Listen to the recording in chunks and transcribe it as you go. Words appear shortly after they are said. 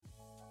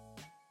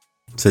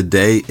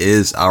Today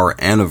is our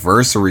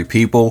anniversary,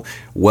 people.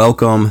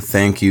 Welcome.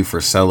 Thank you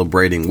for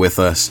celebrating with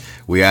us.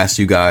 We asked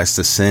you guys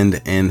to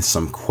send in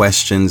some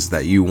questions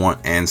that you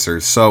want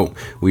answered. So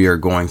we are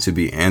going to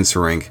be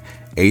answering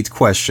 8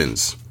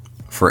 questions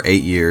for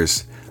 8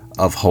 years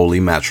of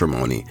holy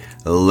matrimony.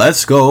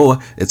 Let's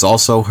go. It's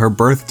also her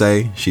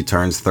birthday. She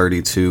turns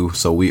 32.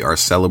 So we are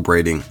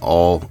celebrating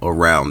all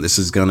around. This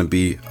is going to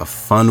be a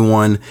fun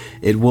one.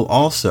 It will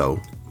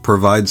also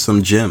provide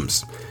some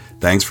gems.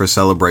 Thanks for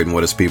celebrating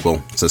with us,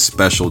 people. It's a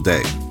special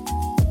day.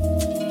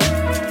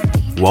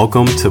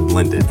 Welcome to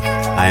Blended.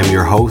 I am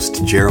your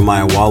host,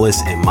 Jeremiah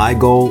Wallace, and my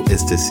goal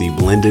is to see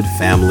blended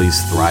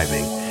families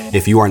thriving.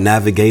 If you are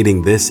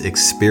navigating this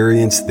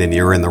experience, then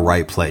you're in the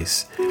right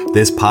place.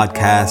 This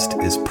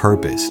podcast is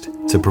purposed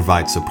to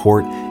provide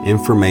support,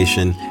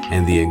 information,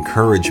 and the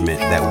encouragement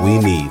that we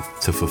need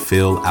to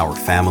fulfill our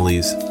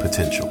family's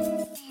potential.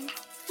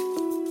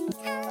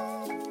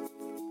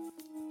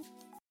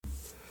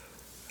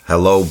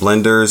 Hello,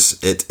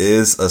 Blenders. It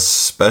is a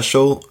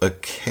special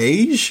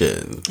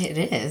occasion. It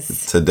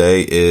is.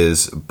 Today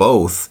is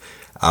both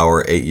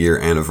our 8-year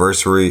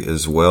anniversary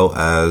as well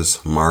as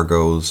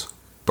Margo's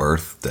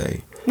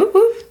birthday. Whoop,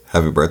 whoop.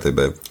 Happy birthday,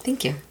 babe.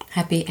 Thank you.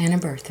 Happy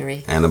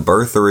anniversary.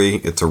 Anniversary.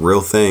 It's a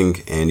real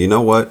thing. And you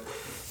know what?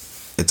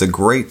 It's a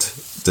great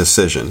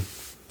decision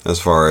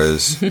as far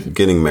as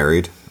getting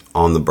married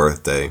on the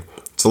birthday.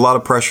 It's a lot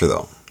of pressure,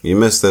 though. You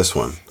missed this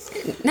one.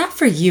 Not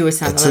for you, it's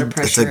not a lot of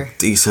pressure. It's a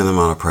decent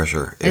amount of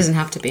pressure. It doesn't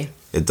have to be.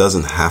 It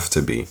doesn't have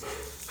to be.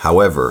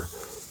 However,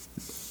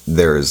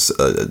 there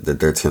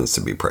tends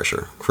to be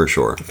pressure, for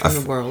sure. From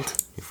the world.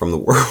 From the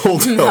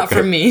world? Not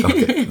from me.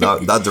 Okay.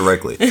 Not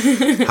directly.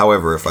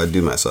 However, if I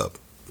do mess up,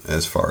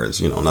 as far as,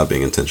 not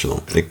being intentional,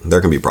 there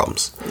can be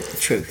problems.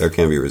 Truth. There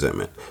can be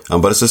resentment.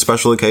 But it's a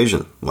special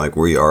occasion. Like,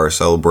 we are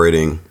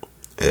celebrating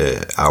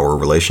our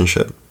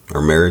relationship,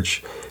 our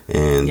marriage,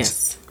 and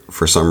yes.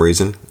 For some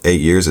reason,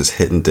 8 years is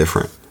hitting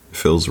different. It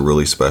feels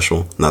really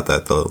special. Not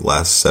that the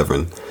last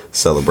 7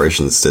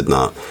 celebrations did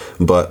not,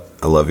 but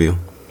I love you.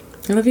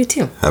 I love you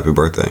too. Happy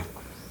birthday.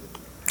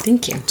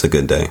 Thank you. It's a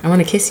good day. I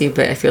want to kiss you,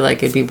 but I feel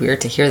like it'd be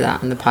weird to hear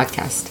that on the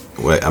podcast.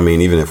 Wait,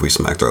 even if we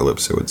smacked our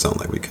lips, it would sound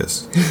like we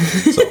kissed.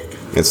 So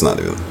it's not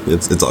even.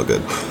 It's all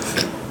good.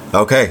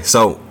 Okay,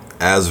 so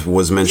as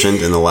was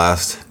mentioned in the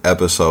last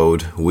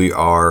episode, we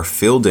are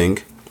fielding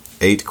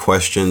 8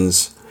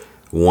 questions,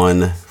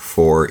 1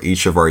 for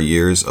each of our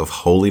years of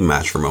holy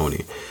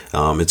matrimony.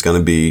 It's going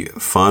to be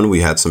fun.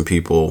 We had some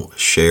people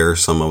share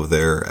some of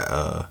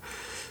their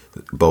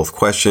both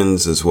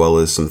questions as well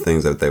as some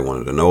things that they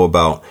wanted to know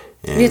about.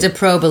 And we had to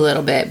probe a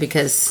little bit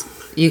because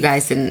you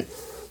guys didn't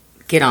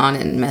get on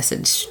and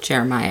message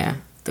Jeremiah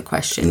the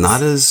questions.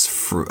 Not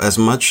as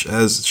much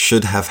as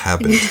should have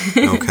happened.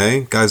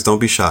 Okay, guys, don't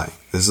be shy.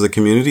 This is a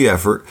community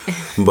effort,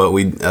 but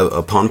we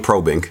upon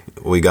probing,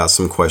 we got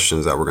some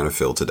questions that we're going to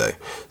fill today.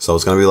 So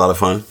it's going to be a lot of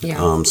fun.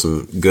 Yeah.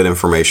 Some good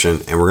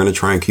information, and we're going to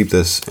try and keep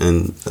this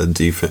in a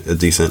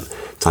decent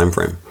time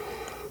frame.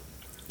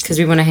 Because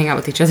we want to hang out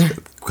with each other.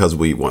 Because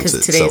we want to.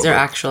 Because today's our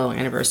actual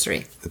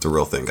anniversary. It's a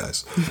real thing,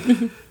 guys.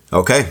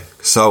 Okay,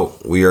 so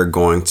we are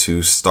going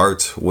to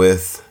start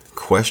with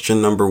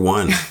question number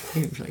 1.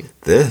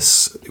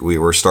 We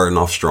were starting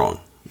off strong,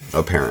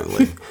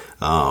 apparently.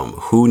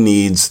 Who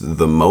needs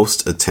the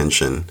most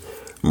attention,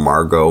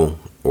 Margo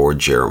or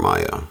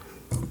Jeremiah?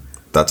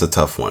 That's a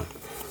tough one.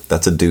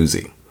 That's a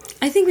doozy.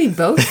 I think we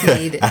both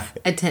need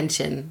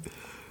attention.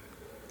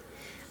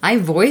 I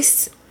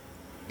voice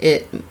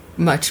it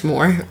much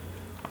more,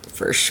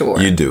 for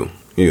sure. You do.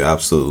 You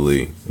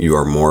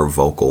are more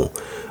vocal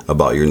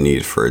about your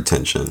need for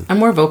attention. I'm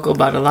more vocal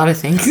about a lot of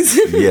things.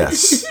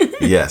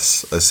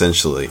 Yes,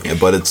 essentially.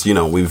 But it's,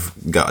 we've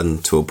gotten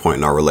to a point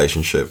in our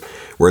relationship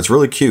where it's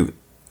really cute,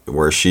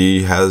 where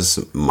she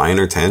has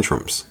minor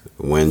tantrums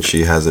when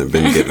she hasn't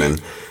been given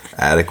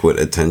adequate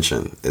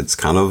attention. It's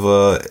kind of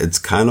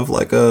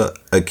like a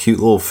cute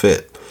little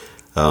fit.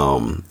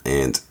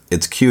 And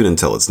it's cute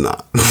until it's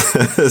not.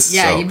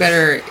 Yeah, you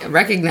better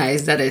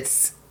recognize that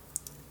it's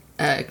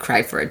a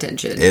cry for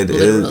attention.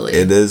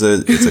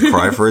 It's a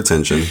cry for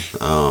attention.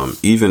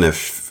 Even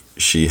if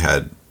she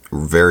had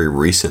very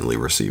recently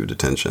received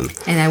attention.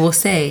 And I will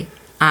say,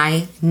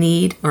 I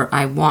need or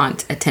I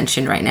want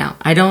attention right now.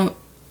 I don't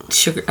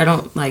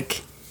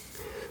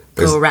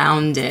go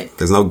around it.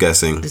 There's no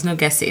guessing.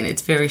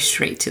 It's very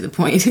straight to the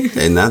point.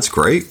 And that's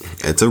great.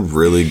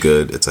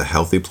 It's a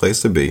healthy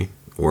place to be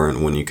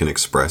when you can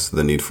express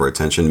the need for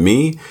attention.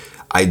 Me,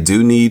 I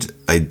do need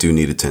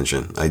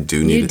attention.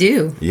 You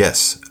do?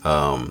 Yes.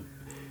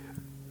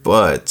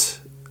 But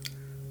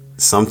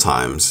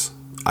sometimes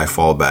I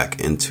fall back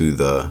into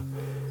the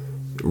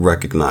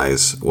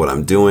recognize what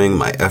I'm doing,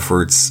 my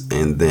efforts,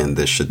 and then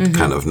this should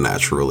kind of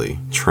naturally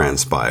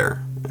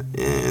transpire.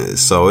 And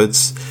so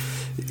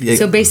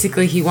so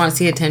basically he wants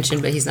the attention,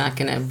 but he's not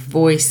going to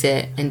voice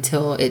it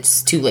until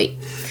it's too late.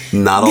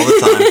 Not all the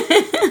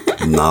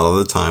time. Not all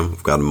the time.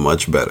 I've gotten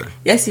much better.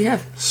 Yes, you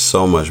have.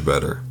 So much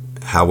better.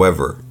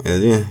 However,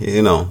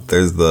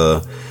 there's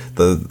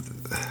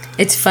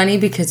It's funny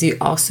because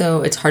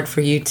it's hard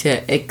for you to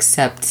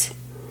accept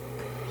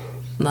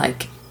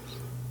like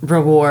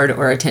reward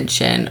or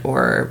attention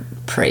or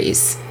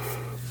praise.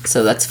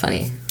 So that's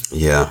funny.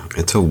 Yeah,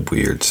 it's a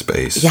weird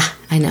space. Yeah,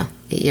 I know.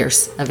 8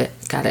 years of it.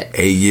 Got it.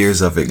 8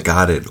 years of it.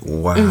 Got it.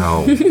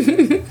 Wow.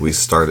 We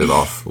started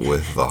off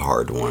with the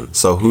hard one.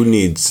 So who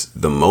needs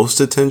the most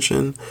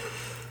attention?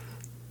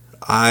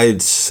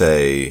 I'd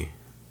say...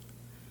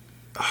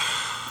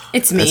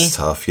 It's me. It's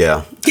tough,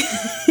 yeah.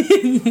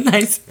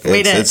 Nice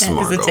way to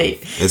Margo. hesitate.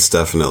 It's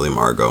definitely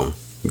Margo.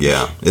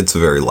 Yeah, it's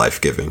very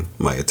life-giving,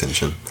 my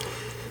attention.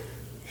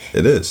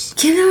 It is.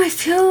 I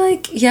feel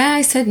like,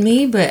 I said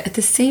me, but at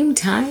the same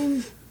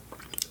time,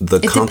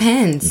 it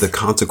depends. The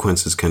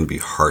consequences can be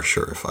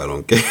harsher if I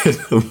don't get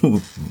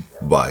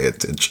my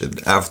attention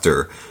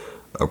after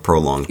a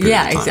prolonged period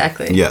of time. Yeah,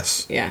 exactly.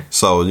 Yes. Yeah.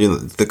 So,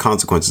 the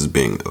consequences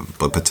being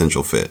a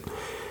potential fit.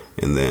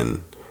 And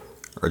then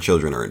our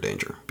children are in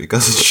danger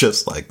because it's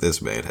just like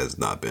this man has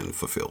not been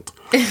fulfilled.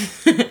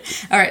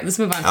 All right, let's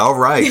move on. All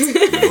right,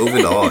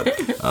 moving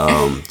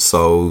on.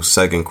 So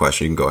second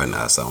question, you can go ahead and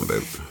ask that one,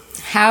 babe.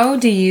 How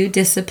do you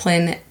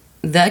discipline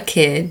the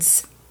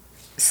kids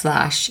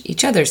 /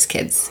 each other's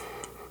kids?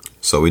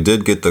 So we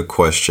did get the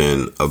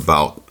question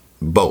about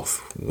both,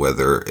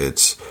 whether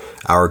it's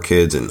our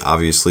kids, and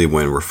obviously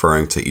when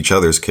referring to each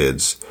other's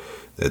kids,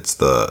 it's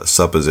the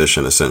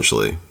supposition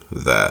essentially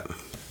that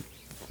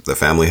the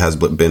family has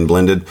been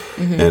blended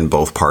and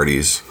both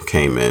parties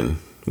came in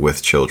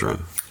with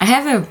children. I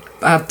have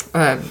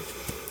a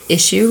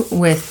issue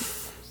with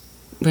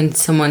when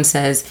someone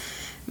says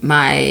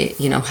my,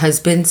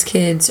 husband's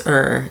kids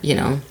or,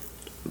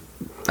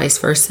 vice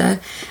versa.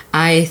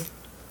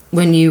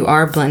 When you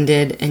are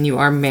blended and you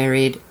are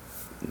married,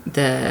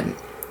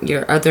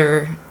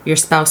 your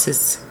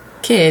spouse's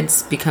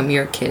kids become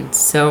your kids.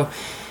 So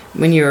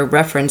when you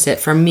reference it,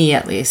 for me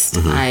at least,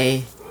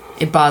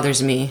 it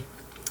bothers me.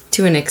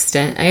 To an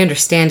extent, I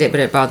understand it, but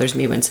it bothers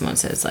me when someone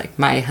says, like,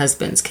 my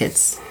husband's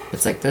kids.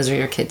 It's like, those are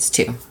your kids,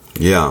 too.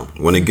 Yeah,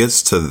 when it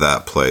gets to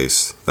that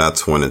place,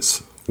 that's when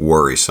it's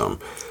worrisome.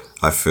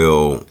 I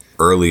feel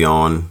early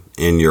on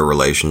in your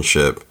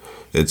relationship,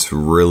 it's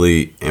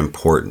really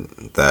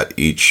important that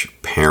each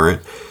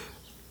parent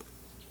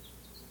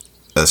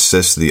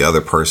assists the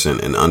other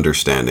person in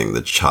understanding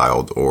the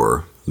child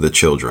or the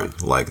children,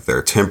 like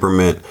their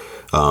temperament,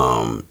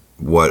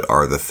 what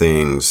are the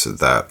things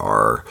that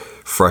are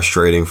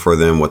frustrating for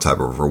them, what type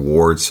of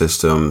reward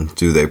system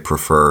do they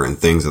prefer, and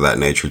things of that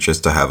nature,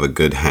 just to have a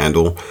good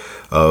handle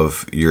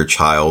of your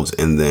child,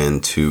 and then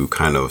to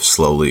kind of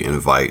slowly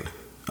invite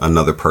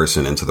another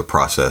person into the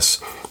process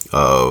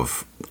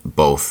of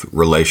both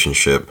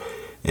relationship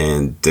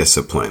and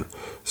discipline.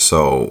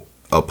 So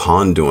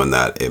upon doing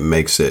that, it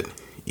makes it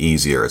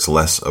easier. It's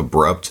less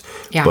abrupt,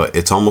 but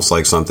it's almost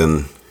like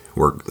something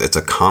where it's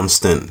a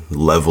constant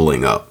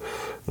leveling up.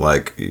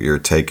 Like you're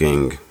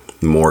taking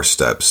more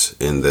steps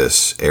in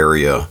this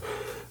area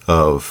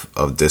of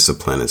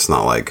discipline. It's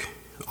not like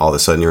all of a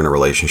sudden you're in a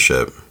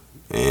relationship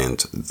and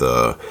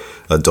the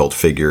adult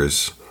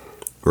figures,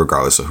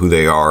 regardless of who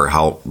they are,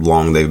 how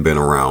long they've been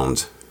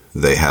around,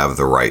 they have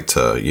the right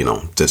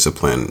to,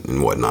 discipline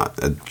and whatnot.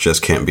 It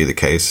just can't be the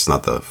case. It's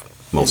not the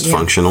most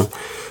functional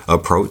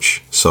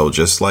approach. So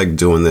just like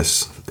doing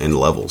this in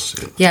levels.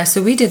 Yeah,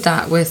 so we did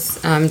that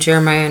with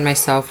Jeremiah and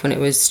myself when it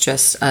was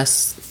just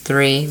us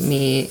three,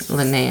 me,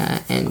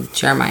 Linnea, and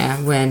Jeremiah,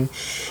 when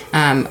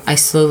I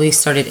slowly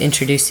started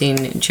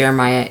introducing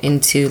Jeremiah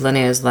into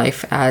Linnea's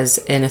life as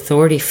an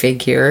authority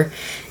figure.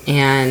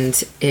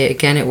 And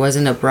it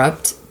wasn't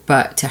abrupt,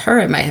 but to her,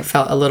 it might have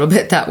felt a little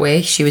bit that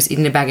way. She was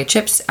eating a bag of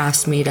chips,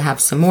 asked me to have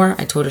some more.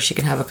 I told her she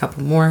could have a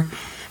couple more,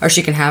 or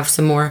she can have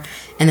some more.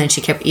 And then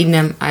she kept eating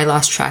them. I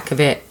lost track of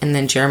it. And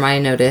then Jeremiah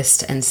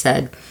noticed and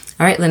said,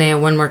 "All right,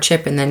 Linnea, one more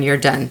chip and then you're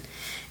done."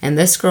 And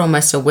this girl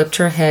must have whipped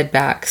her head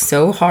back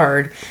so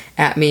hard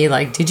at me,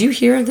 like, did you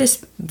hear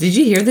this? Did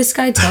you hear this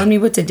guy telling me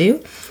what to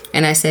do?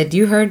 And I said,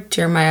 "You heard,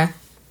 Jeremiah.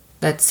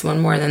 That's one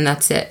more, then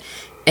that's it."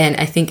 And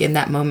I think in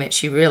that moment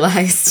she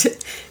realized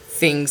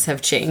things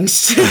have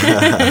changed.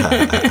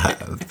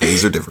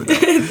 Things are different.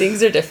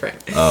 Things are different.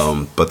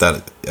 But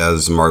that,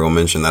 as Margo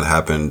mentioned, that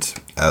happened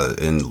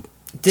in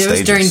It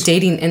was during stages.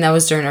 dating, and that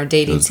was during our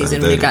dating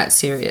season when dating. we got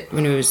serious.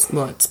 When it was,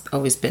 it's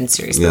always been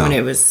serious, but Yeah. when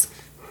it was,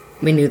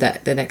 we knew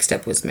that the next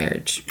step was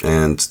marriage.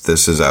 And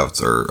this is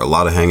after a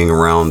lot of hanging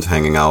around,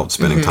 hanging out,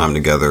 spending time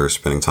together,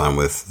 spending time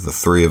with the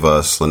three of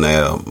us,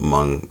 Linnea,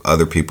 among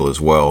other people as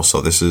well. So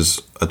this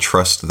is a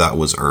trust that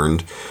was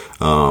earned,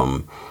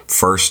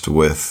 first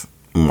with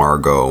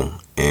Margo,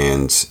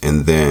 and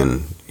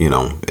then,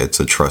 it's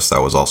a trust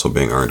that was also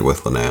being earned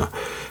with Linnea.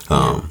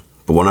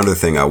 But one other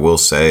thing I will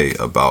say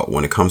about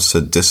when it comes to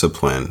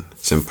discipline,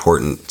 it's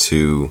important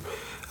to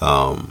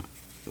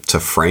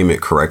frame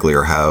it correctly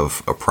or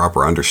have a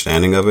proper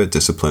understanding of it.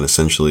 Discipline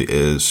essentially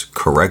is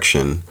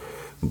correction,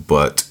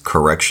 but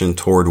correction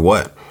toward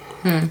what?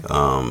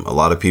 A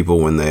lot of people,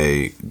 when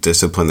they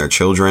discipline their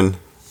children,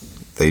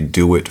 they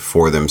do it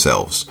for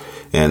themselves.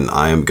 And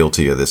I am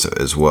guilty of this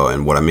as well.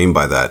 And what I mean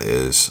by that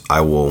is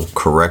I will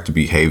correct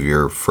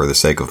behavior for the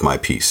sake of my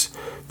peace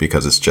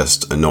because it's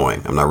just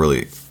annoying. I'm not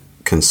really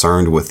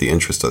concerned with the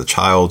interest of the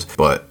child,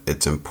 but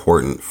it's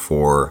important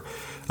for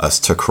us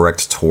to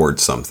correct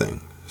towards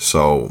something.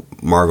 So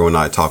Margo and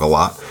I talk a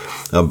lot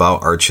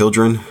about our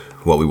children,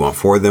 what we want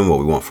for them, what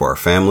we want for our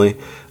family.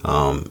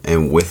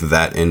 And with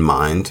that in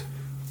mind,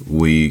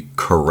 we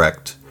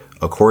correct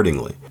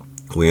accordingly.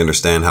 We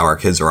understand how our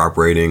kids are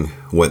operating,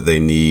 what they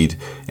need,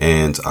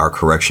 and our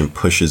correction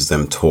pushes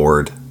them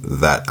toward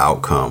that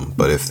outcome.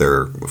 But if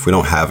we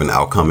don't have an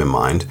outcome in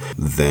mind,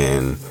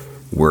 then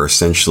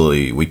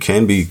we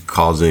can be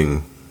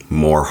causing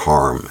more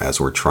harm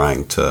as we're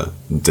trying to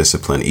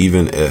discipline,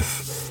 even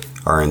if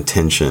our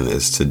intention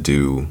is to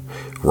do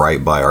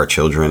right by our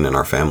children and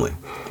our family.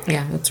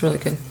 Yeah, that's really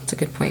good. That's a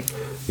good point.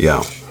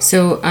 Yeah.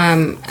 So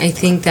I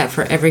think that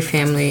for every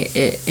family,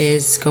 it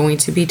is going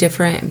to be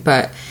different,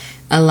 but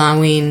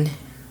allowing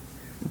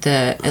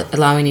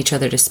each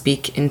other to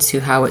speak into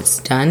how it's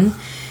done.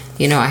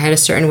 You know, I had a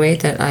certain way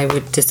that I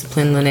would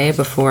discipline Linnea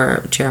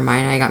before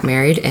Jeremiah and I got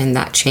married, and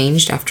that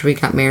changed after we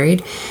got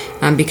married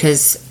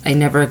because I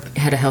never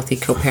had a healthy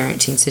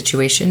co-parenting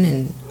situation,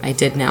 and I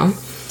did now.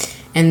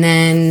 And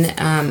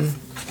then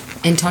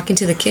in talking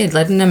to the kid,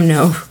 letting them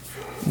know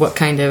what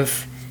kind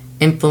of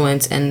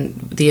influence and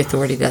the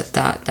authority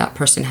that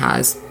person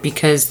has,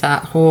 because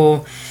that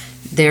whole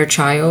their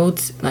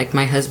child, like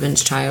my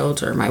husband's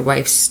child or my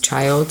wife's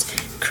child,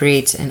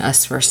 creates an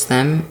us versus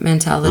them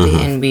mentality,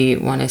 and we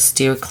want to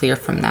steer clear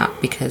from that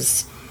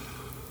because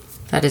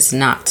that is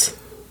not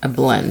a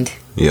blend.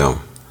 Yeah.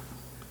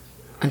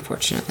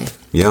 Unfortunately.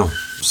 Yeah.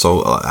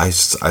 So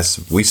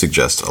we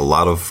suggest a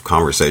lot of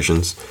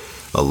conversations,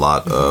 a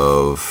lot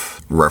of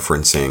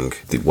referencing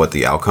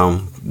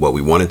what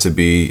we want it to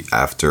be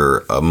after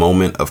a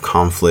moment of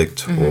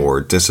conflict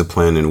or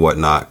discipline and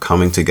whatnot,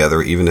 coming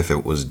together, even if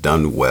it was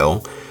done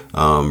well,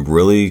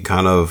 really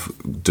kind of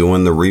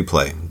doing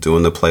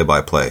the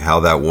play-by-play,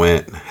 how that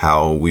went,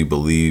 how we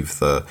believe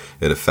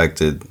it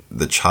affected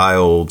the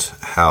child,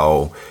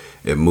 how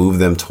it moved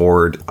them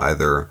toward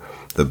either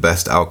the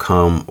best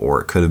outcome,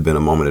 or it could have been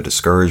a moment of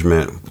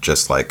discouragement,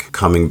 just like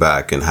coming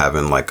back and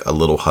having like a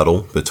little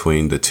huddle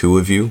between the two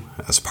of you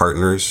as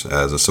partners,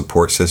 as a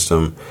support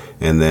system,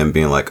 and then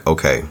being like,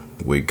 okay,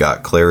 we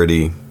got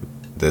clarity.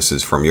 This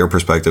is from your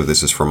perspective.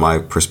 This is from my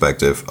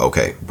perspective.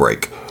 Okay,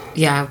 break.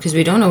 Yeah, because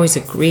we don't always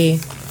agree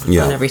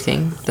on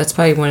everything. That's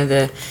probably one of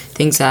the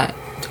things that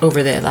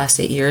over the last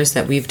 8 years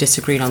that we've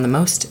disagreed on the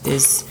most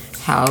is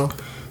how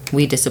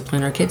we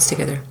discipline our kids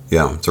together.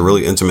 Yeah, it's a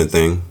really intimate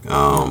thing,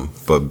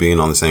 but being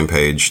on the same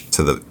page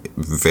to the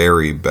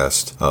very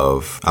best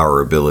of our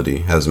ability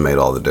has made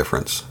all the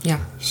difference.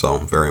 Yeah. So,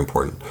 very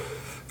important.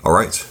 All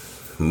right,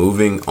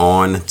 moving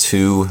on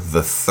to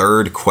the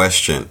third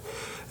question.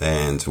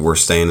 And we're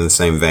staying in the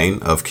same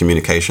vein of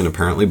communication,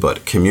 apparently,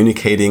 but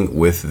communicating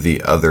with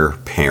the other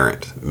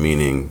parent,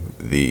 meaning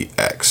the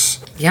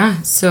ex.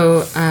 Yeah,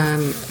 so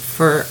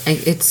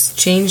it's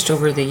changed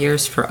over the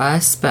years for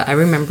us, but I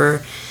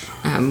remember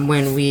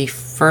when we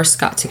first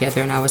got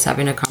together and I was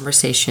having a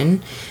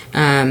conversation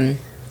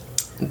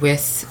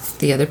with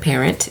the other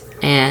parent,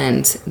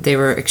 and they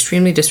were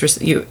extremely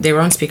disrespectful. They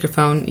were on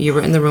speakerphone. You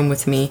were in the room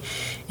with me,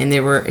 and they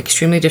were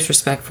extremely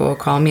disrespectful,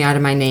 calling me out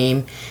of my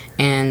name,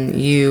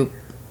 and you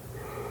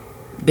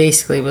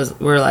basically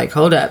were like,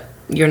 hold up,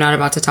 you're not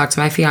about to talk to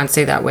my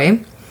fiance that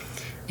way.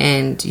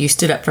 And you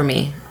stood up for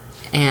me,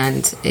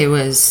 and it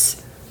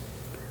was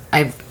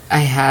I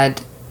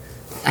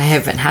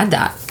haven't had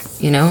that,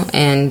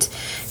 and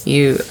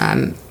you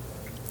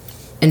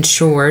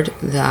ensured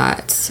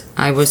that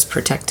I was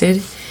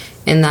protected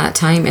in that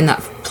time, in that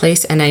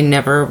place, and I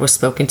never was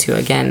spoken to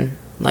again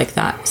like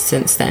that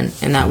since then,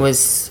 and that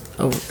was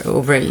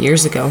over 8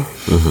 years ago.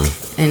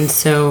 And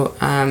so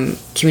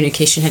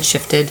communication had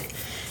shifted.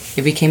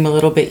 It became a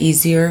little bit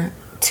easier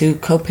to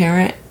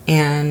co-parent,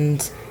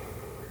 and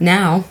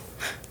now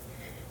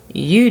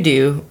you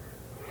do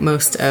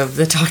most of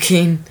the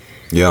talking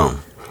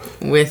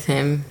with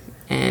him,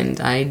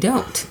 and I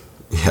don't.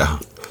 Yeah,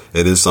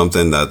 it is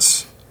something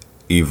that's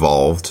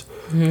evolved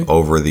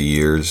over the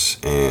years,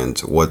 and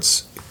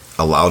what's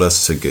allowed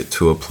us to get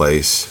to a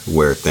place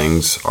where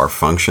things are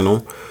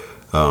functional.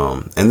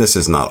 And this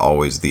is not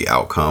always the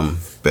outcome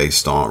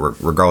based on,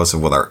 regardless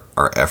of what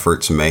our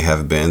efforts may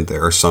have been.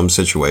 There are some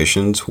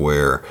situations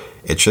where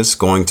it's just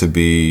going to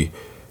be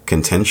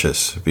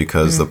contentious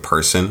because the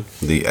person,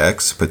 the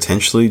ex,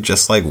 potentially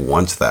just like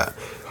wants that.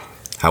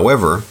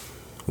 However,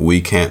 we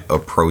can't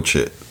approach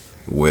it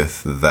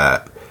with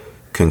that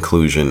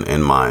conclusion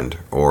in mind,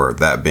 or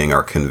that being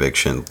our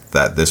conviction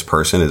that this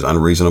person is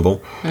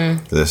unreasonable.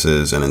 This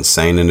is an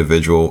insane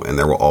individual, and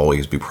there will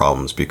always be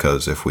problems,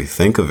 because if we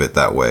think of it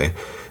that way,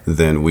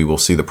 then we will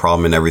see the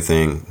problem in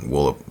everything.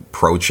 We'll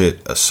approach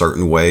it a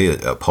certain way,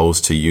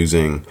 opposed to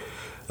using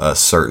a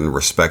certain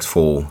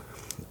respectful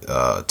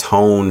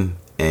tone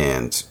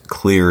and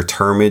clear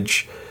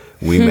termage.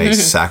 We may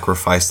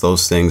sacrifice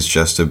those things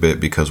just a bit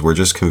because we're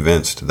just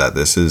convinced that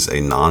this is a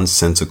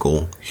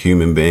nonsensical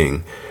human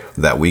being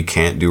that we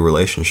can't do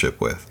relationship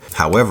with.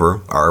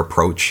 However, our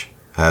approach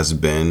has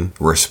been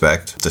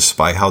respect,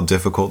 despite how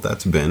difficult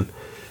that's been.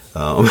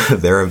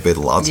 There have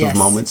been lots of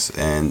moments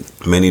and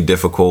many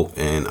difficult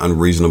and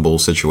unreasonable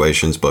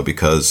situations, but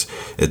because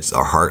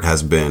our heart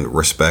has been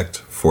respect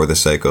for the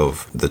sake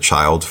of the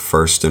child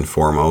first and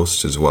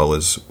foremost, as well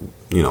as,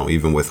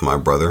 even with my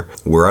brother,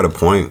 we're at a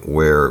point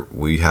where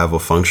we have a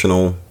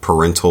functional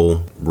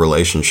parental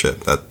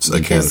relationship that's,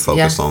 again,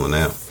 focused on the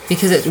now.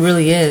 Because it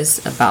really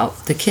is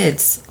about the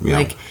kids. Yeah.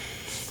 Like,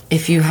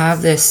 if you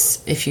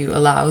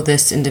allow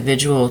this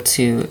individual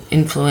to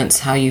influence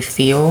how you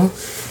feel,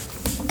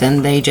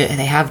 then they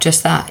have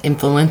just that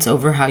influence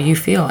over how you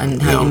feel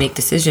and how you make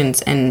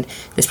decisions. And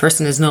this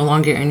person is no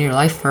longer in your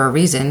life for a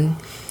reason.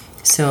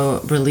 So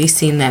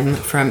releasing them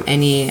from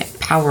any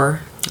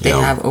power they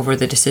have over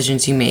the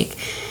decisions you make,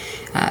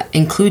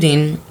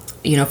 including,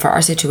 for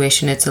our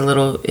situation,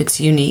 it's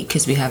unique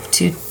because we have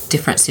two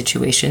different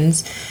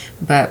situations,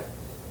 but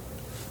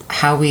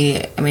how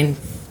we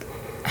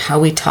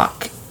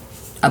talk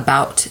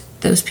about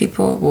those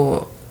people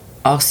will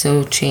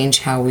also change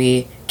how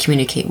we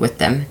communicate with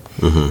them.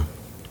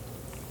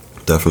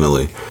 Mm-hmm.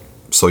 Definitely.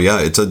 So yeah,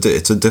 it's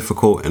a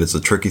difficult and it's a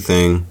tricky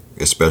thing,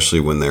 especially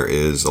when there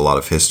is a lot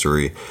of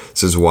history.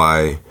 This is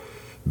why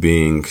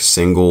being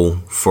single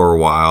for a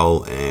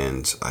while,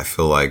 and I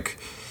feel like,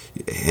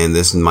 and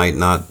this might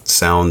not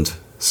sound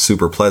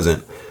super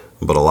pleasant,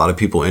 but a lot of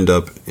people end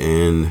up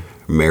in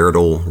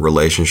marital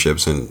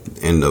relationships and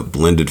in a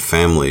blended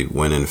family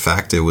when in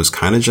fact it was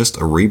kind of just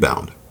a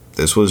rebound.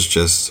 This was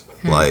just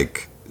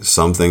like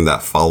something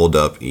that followed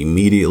up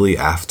immediately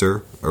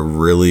after a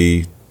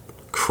really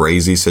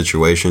crazy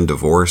situation,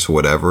 divorce,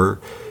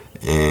 whatever,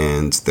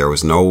 and there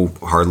was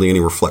hardly any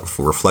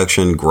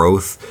reflection,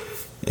 growth,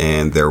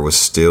 and there was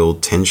still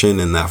tension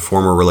in that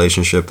former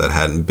relationship that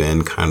hadn't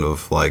been kind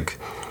of like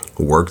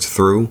worked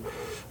through.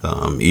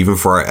 Even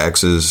for our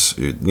exes,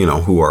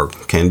 who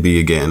can be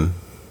again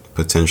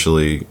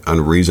potentially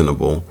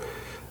unreasonable,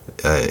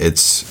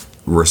 it's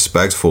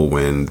respectful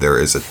when there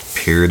is a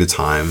period of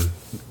time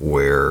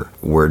where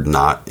we're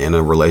not in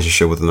a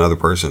relationship with another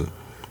person,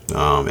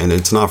 and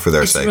it's not for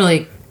their sake. It's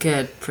really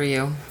good for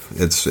you.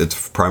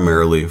 It's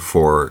primarily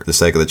for the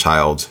sake of the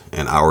child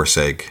and our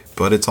sake,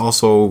 but it's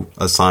also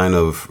a sign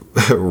of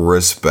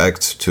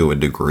respect to a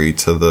degree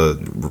to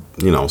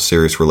the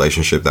serious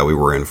relationship that we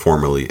were in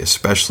formerly,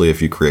 especially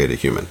if you create a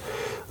human.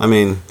 I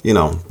mean,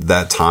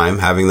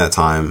 having that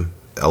time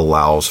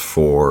allows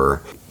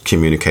for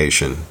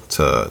communication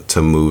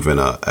to move in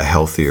a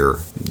healthier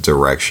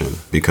direction,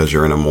 because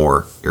you're in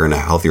a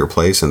healthier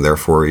place, and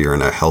therefore you're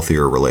in a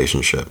healthier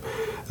relationship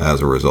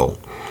as a result.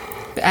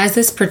 As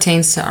this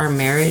pertains to our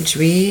marriage,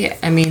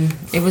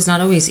 it was not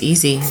always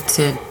easy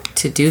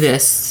to do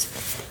this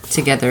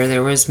together.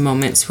 There was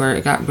moments where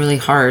it got really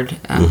hard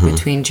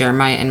between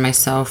Jeremiah and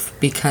myself,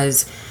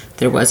 because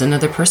there was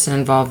another person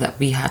involved that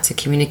we had to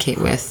communicate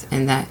with,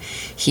 and that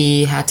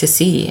he had to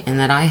see, and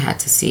that I had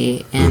to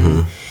see.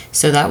 And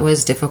so that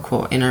was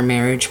difficult in our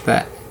marriage.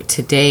 But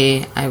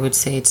today, I would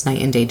say it's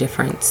night and day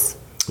difference.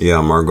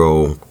 Yeah,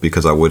 Margo,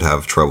 because I would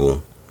have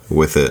trouble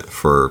with it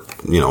for,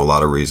 a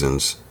lot of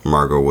reasons.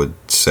 Margo would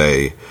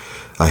say,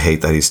 I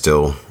hate that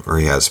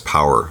he has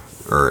power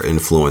or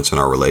influence in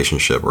our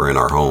relationship or in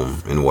our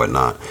home and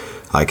whatnot.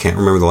 I can't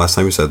remember the last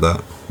time you said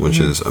that, which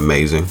is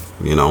amazing.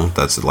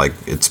 That's like,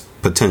 it's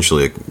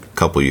potentially a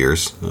couple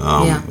years,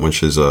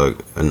 which is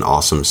an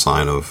awesome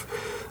sign of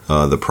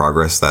the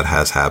progress that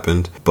has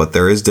happened. But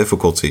there is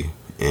difficulty,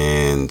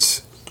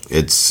 and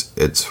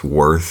it's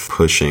worth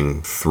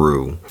pushing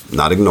through,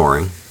 not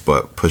ignoring,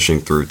 but pushing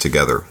through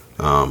together.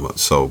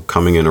 So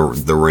coming in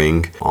the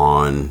ring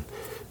on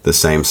the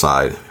same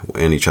side,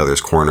 in each other's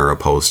corner,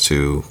 opposed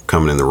to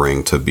coming in the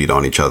ring to beat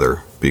on each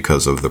other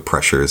because of the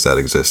pressures that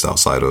exist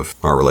outside of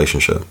our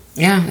relationship.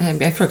 Yeah,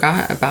 I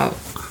forgot about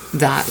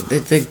that.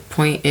 The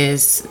point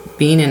is,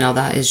 being in all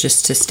that is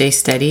just to stay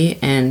steady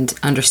and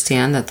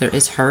understand that there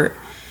is hurt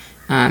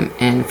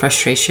and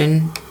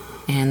frustration.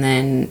 And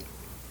then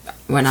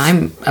when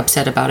I'm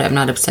upset about it,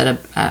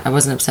 I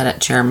wasn't upset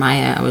at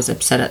Jeremiah. I was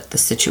upset at the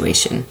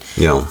situation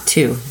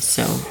too.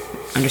 So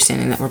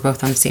understanding that we're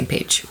both on the same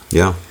page.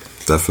 Yeah,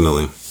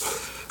 definitely.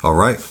 All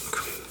right.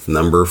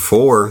 Number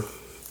 4.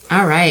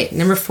 All right.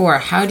 Number 4.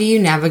 How do you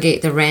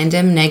navigate the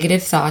random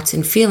negative thoughts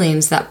and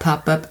feelings that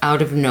pop up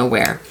out of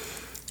nowhere?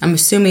 I'm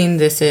assuming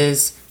this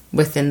is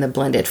within the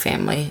blended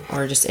family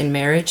or just in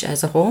marriage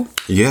as a whole.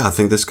 Yeah, I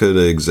think this could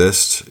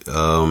exist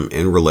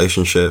in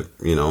relationship.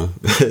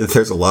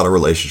 There's a lot of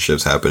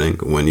relationships happening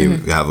when you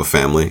have a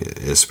family,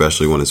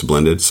 especially when it's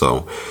blended.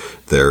 So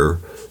there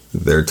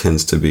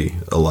tends to be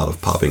a lot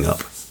of popping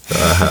up.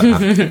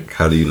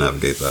 How do you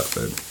navigate that,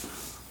 babe?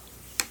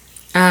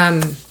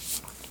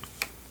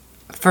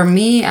 For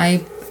me,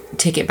 I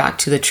take it back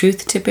to the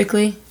truth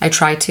typically. I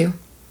try to.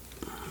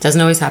 Doesn't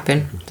always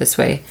happen this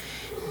way.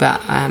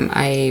 But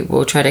I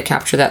will try to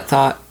capture that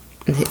thought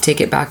and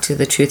take it back to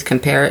the truth,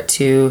 compare it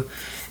to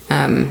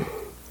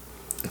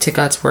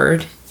God's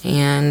word,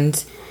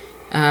 and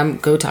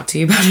go talk to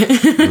you about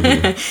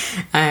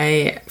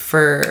it.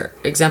 For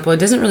example, it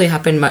doesn't really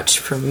happen much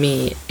for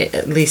me,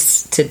 at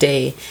least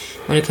today,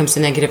 when it comes to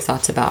negative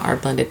thoughts about our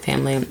blended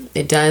family.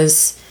 It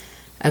does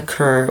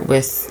occur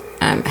with,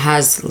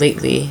 has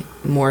lately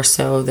more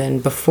so than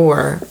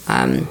before,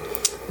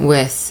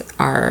 with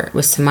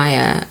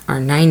Samaya, our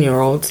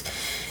 9-year-old,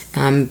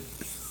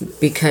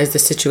 because the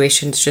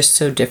situation's just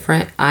so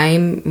different.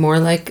 I'm more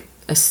like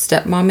a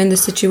stepmom in the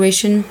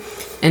situation,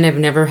 and I've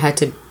never had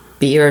to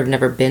be, or I've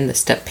never been the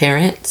step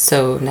parent.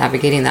 So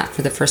navigating that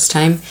for the first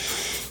time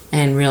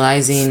and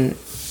realizing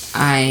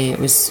I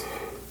was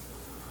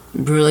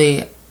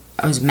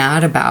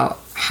mad about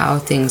how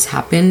things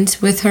happened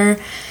with her.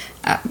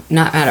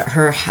 Not mad at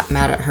her,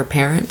 mad at her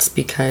parents,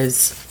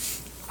 because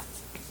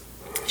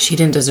she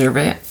didn't deserve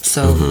it.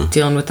 So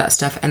dealing with that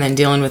stuff, and then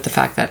dealing with the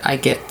fact that I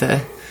get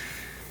the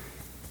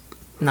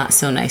not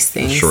so nice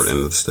things. The short end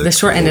of the stick. The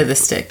short end of the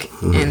stick.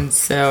 And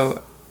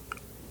so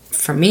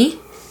for me,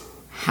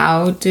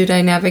 how did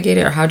I navigate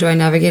it, or how do I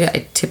navigate it?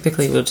 I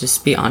typically will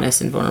just be honest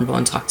and vulnerable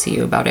and talk to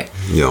you about it.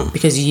 Yeah.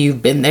 Because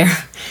you've been there.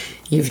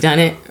 You've done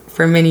it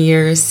for many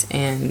years,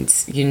 and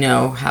you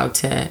know how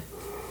to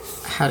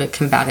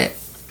combat it.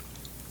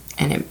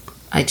 And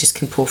I just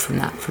can pull from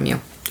that from you.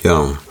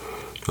 Yeah.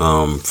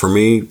 For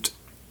me,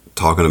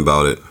 talking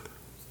about it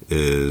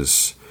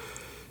is,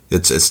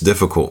 it's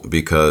difficult,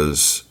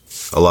 because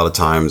a lot of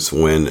times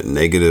when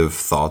negative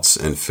thoughts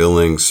and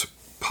feelings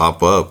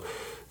pop up,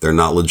 they're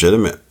not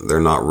legitimate.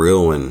 They're not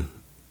real. And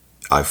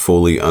I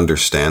fully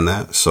understand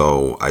that.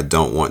 So I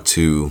don't want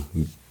to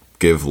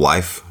give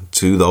life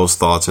to those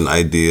thoughts and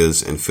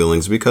ideas and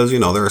feelings, because,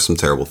 there are some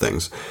terrible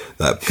things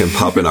that can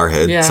pop in our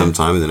head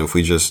sometimes. And if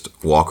we just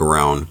walk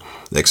around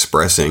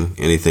expressing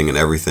anything and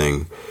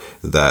everything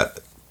that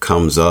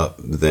comes up,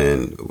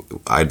 then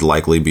I'd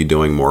likely be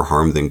doing more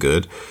harm than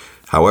good.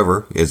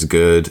 However, it's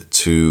good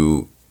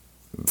to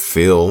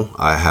feel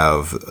I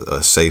have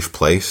a safe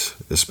place,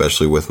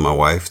 especially with my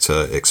wife,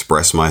 to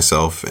express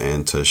myself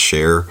and to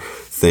share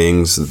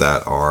things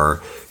that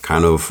are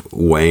kind of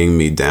weighing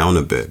me down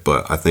a bit.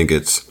 But I think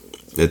it's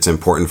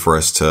important for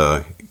us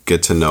to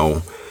get to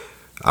know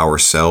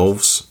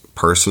ourselves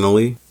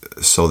personally,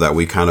 so that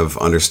we kind of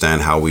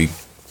understand how we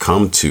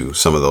come to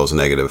some of those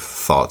negative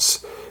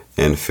thoughts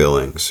and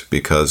feelings,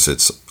 because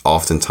it's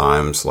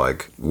oftentimes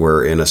like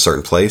we're in a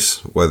certain place,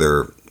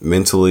 whether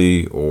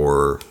mentally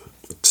or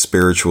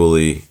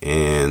spiritually,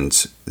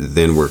 and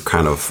then we're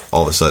kind of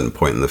all of a sudden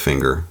pointing the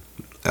finger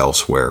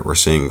elsewhere. We're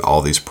seeing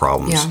all these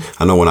problems. Yeah.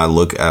 I know when I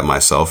look at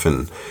myself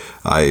and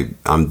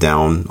I'm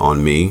down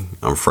on me,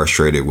 I'm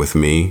frustrated with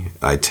me,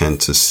 I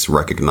tend to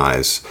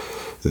recognize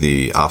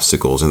the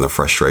obstacles and the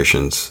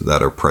frustrations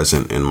that are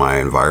present in my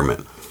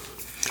environment.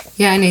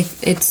 Yeah, and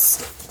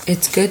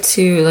it's good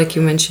to, like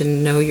you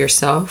mentioned, know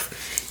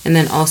yourself, and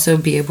then also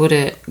be able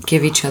to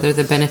give each other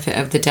the benefit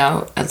of the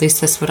doubt. At least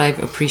that's what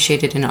I've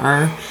appreciated in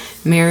our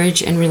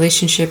marriage and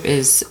relationship,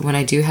 is when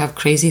I do have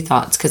crazy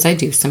thoughts, because I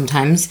do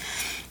sometimes,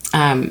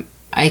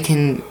 I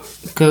can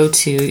go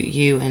to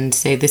you and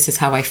say, this is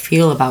how I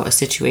feel about a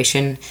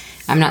situation.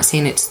 I'm not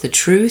saying it's the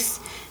truth,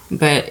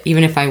 but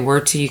even if I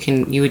were to,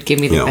 you would give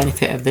me the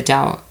benefit of the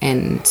doubt,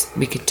 and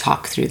we could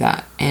talk through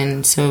that.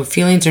 And so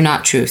feelings are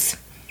not truth.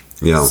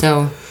 Yeah.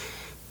 So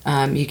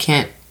you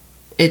can't,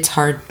 it's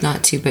hard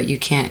not to, but you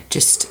can't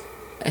just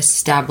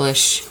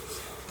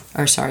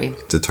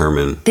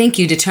determine. Thank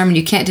you.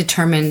 You can't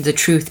determine the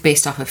truth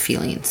based off of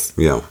feelings.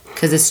 Yeah.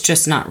 Because it's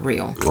just not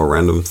real. Or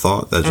random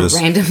thought that just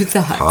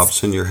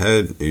pops in your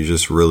head. You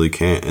just really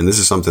can't. And this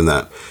is something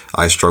that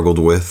I struggled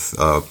with.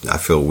 I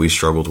feel we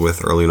struggled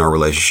with early in our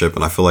relationship,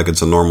 and I feel like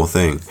it's a normal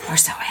thing. We're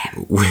so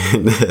happy.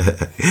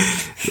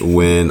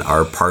 When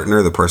our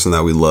partner, the person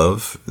that we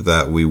love,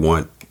 that we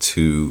want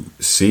to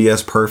see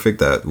as perfect,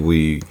 that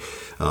we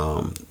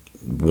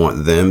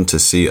want them to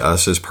see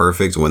us as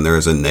perfect, when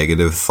there's a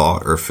negative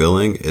thought or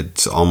feeling,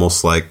 it's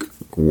almost like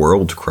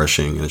world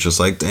crushing. And it's just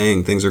like,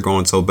 dang, things are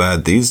going so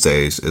bad these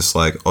days. It's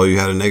like, oh, you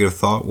had a negative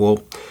thought?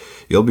 Well,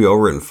 you'll be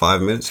over it in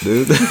 5 minutes,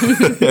 dude.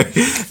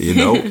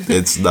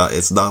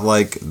 It's not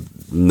like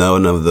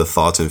none of the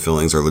thoughts and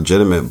feelings are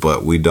legitimate,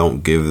 but we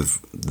don't give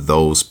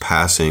those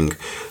passing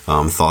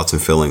thoughts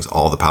and feelings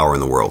all the power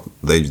in the world.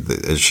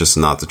 It's just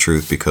not the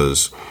truth,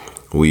 because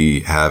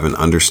we have an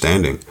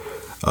understanding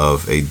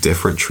of a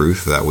different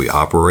truth that we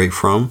operate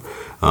from,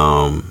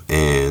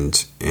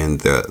 and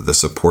the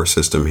support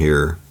system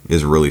here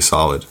is really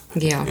solid.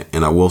 Yeah.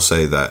 And I will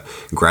say that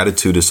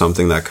gratitude is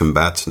something that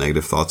combats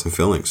negative thoughts and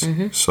feelings.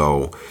 Mm-hmm.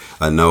 So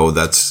I know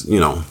that's,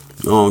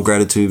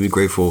 gratitude, be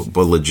grateful,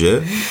 but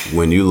legit,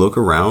 when you look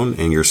around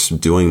and you're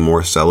doing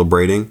more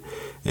celebrating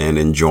and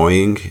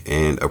enjoying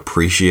and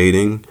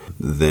appreciating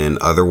than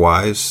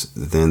otherwise,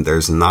 then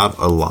there's not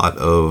a lot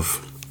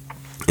of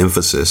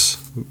emphasis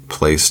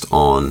placed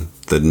on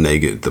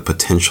the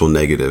potential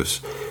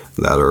negatives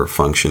that are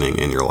functioning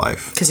in your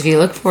life. Because if you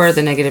look for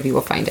the negative, you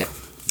will find it.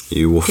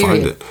 You will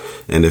find it.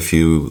 And if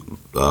you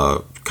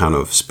kind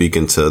of speak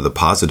into the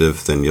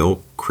positive, then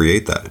you'll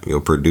create that.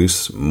 You'll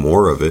produce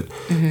more of it,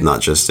 mm-hmm.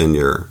 not just in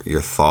your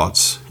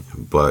thoughts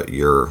but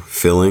your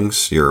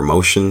feelings, your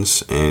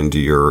emotions, and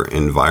your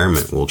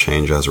environment will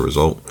change as a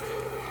result.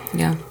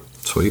 Yeah.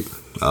 Sweet.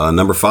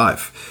 Number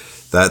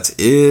 5. That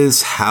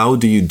is, how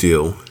do you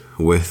deal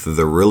with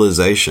the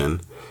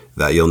realization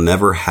that you'll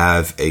never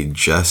have a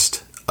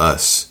just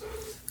us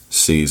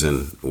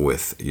season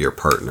with your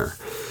partner?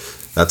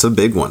 That's a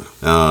big one.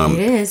 It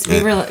is.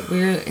 We were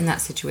in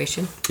that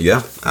situation.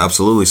 Yeah,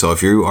 absolutely. So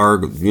if you are,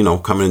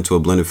 coming into a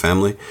blended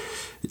family,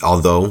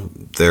 although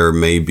there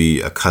may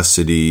be a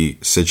custody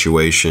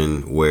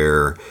situation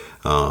where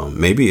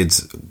maybe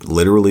it's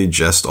literally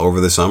just over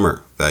the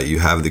summer that you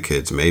have the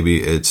kids.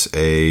 Maybe it's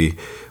a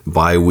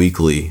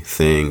bi-weekly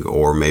thing,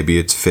 or maybe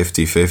it's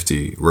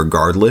 50-50.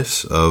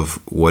 Regardless of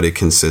what it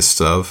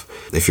consists of,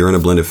 if you're in a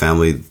blended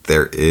family,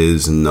 there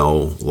is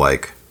no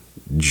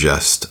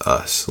just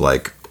us.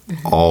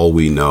 All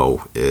we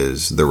know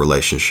is the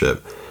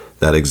relationship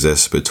that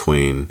exists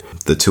between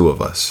the two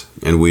of us,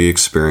 and we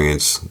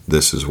experience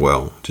this as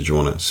well. Did you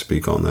want to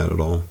speak on that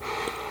at all?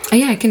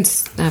 Yeah, I can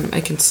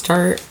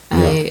start.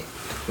 Yeah.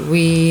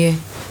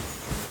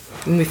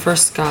 When we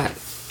first got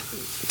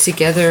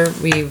together,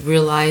 we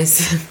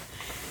realized,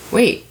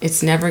 wait,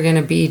 it's never going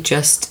to be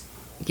just,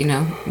 you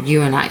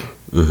and I.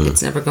 Mm-hmm.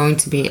 It's never going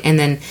to be. And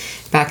then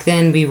back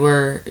then we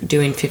were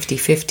doing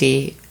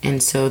 50-50.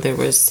 And so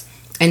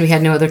and we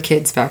had no other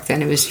kids back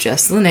then. It was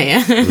just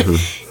Linnea.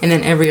 Mm-hmm. And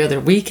then every other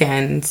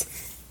weekend,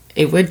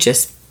 it would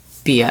just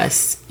be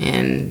us.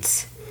 And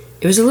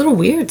it was a little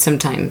weird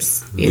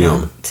sometimes, you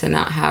know, to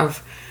not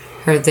have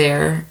her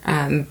there.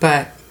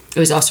 But it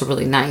was also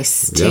really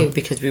nice, too,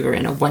 because we were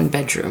in a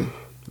 1-bedroom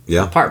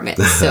apartment.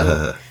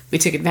 So we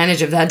took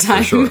advantage of that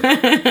time. For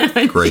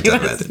sure. Great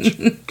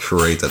advantage.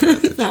 Great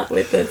advantage. Not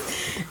with it.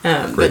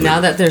 But now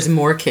that there's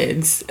more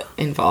kids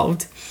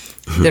involved,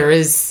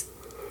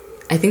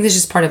 I think this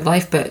is part of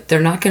life, but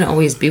they're not going to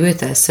always be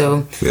with us.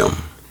 So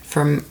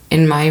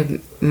in my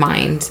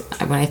mind,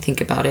 when I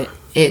think about it,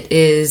 it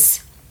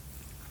is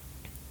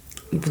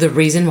the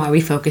reason why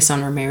we focus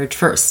on our marriage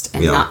first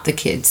and not the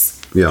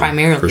kids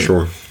primarily. For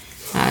sure.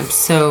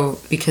 So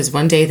because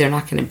one day they're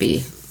not going to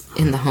be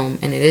in the home,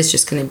 and it is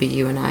just going to be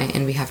you and I,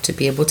 and we have to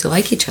be able to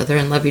like each other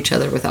and love each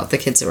other without the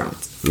kids around.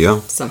 Yeah,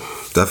 so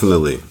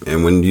definitely.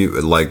 And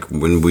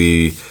when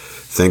we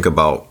think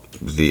about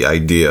the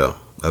idea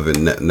of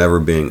it never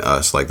being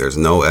us, there's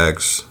no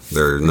ex,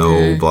 there's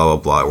no blah blah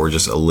blah, we're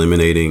just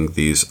eliminating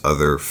these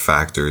other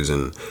factors.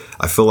 And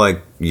I feel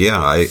like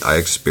I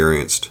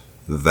experienced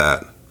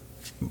that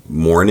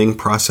mourning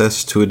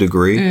process to a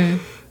degree,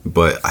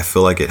 but I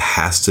feel like it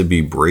has to be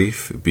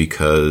brief,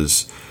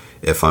 because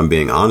if I'm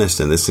being honest,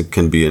 and this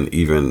can be an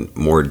even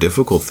more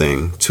difficult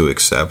thing to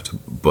accept,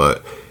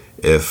 but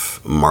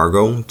if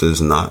Margo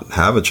does not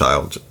have a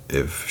child,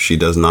 if she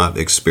does not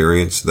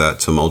experience that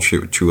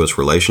tumultuous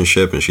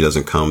relationship, and she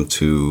doesn't come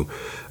to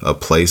a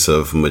place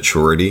of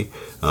maturity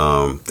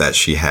that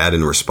she had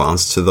in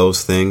response to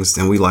those things,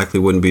 then we likely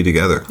wouldn't be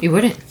together. You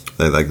wouldn't.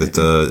 It's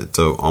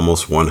a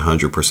almost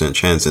 100%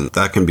 chance, and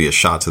that can be a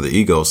shot to the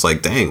ego. It's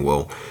dang,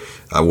 well,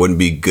 I wouldn't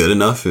be good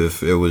enough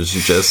if it was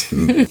just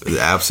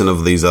absent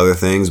of these other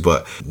things.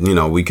 But,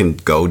 we can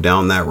go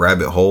down that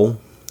rabbit hole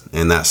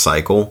and that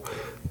cycle,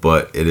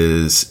 but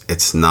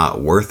it's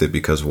not worth it,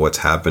 because what's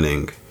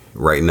happening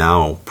right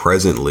now,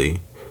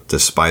 presently,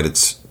 despite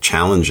its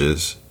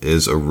challenges,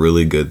 is a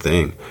really good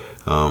thing.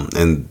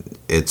 And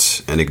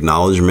it's an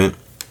acknowledgement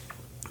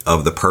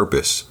of the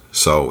purpose.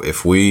 So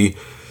if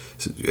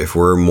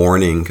we're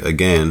mourning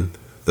again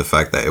the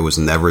fact that it was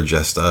never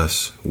just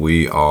us,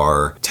 we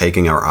are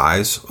taking our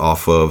eyes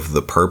off of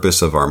the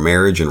purpose of our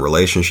marriage and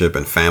relationship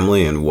and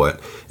family and what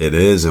it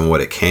is and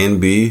what it can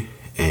be,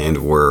 and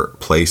we're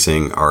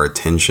placing our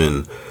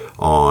attention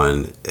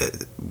on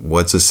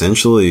what's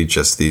essentially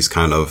just these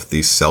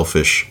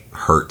selfish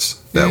hurts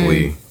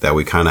that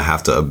we kind of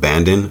have to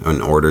abandon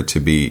in order to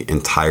be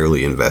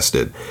entirely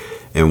invested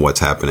in what's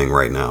happening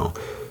right now.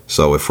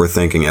 So if we're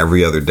thinking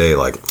every other day,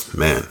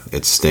 man,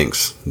 it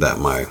stinks that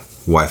my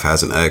wife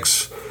has an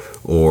ex,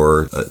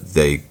 or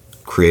they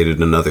created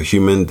another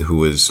human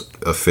who is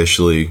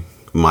officially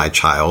my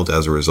child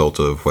as a result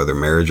of whether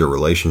marriage or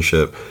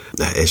relationship,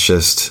 it's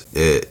just,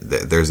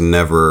 there's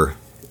never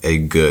a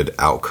good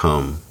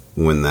outcome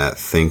when that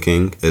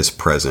thinking is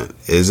present.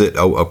 Is it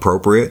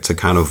appropriate to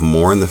kind of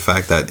mourn the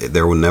fact that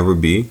there will never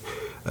be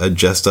a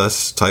just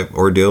us type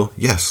ordeal?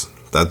 Yes,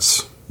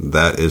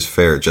 that is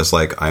fair. Just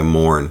like I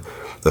mourn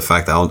the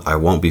fact that I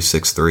won't be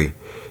 6'3",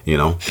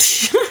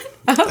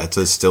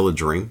 That's still a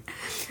dream.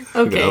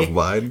 Okay.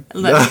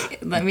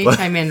 Let me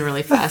chime in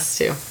really fast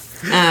too.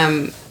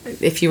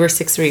 If you were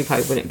 6'3", you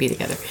probably wouldn't be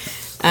together.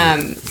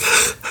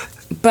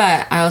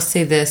 But I'll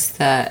say this,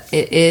 that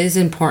it is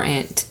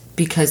important,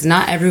 because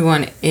not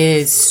everyone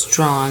is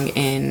strong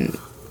in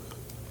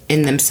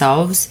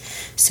themselves.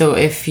 So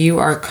if you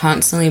are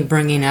constantly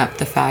bringing up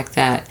the fact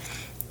that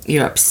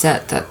you're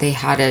upset that they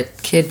had a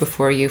kid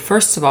before you,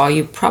 first of all,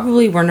 you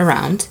probably weren't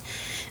around.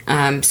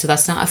 So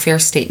that's not a fair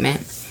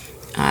statement.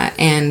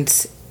 And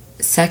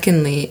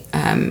secondly,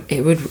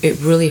 it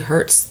really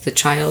hurts the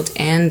child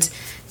and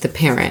the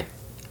parent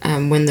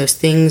when those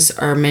things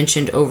are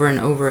mentioned over and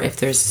over, if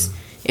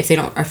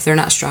they're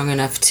not strong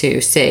enough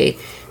to say,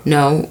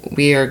 no,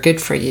 we are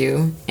good for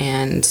you,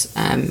 and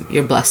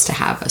you're blessed to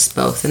have us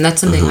both. And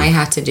that's something I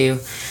had to do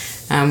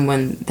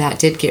when that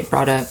did get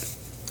brought up,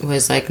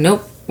 was like,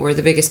 nope, we're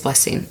the biggest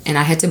blessing. And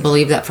I had to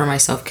believe that for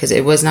myself, because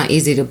it was not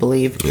easy to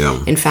believe.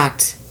 Yeah. In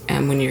fact,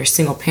 when you're a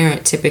single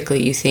parent,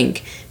 typically you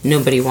think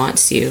nobody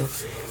wants you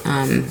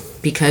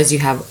because you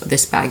have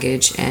this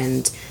baggage,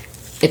 and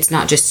it's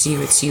not just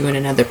you, it's you and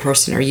another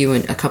person, or you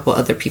and a couple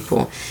other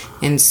people.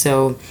 And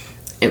so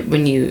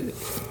when you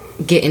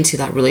get into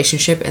that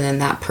relationship and then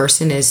that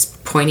person is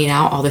pointing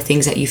out all the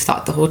things that you've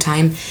thought the whole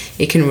time,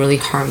 it can really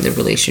harm the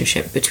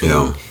relationship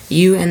between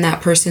you and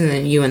that person, and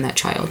then you and that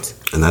child.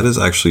 And that is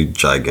actually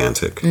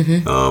gigantic.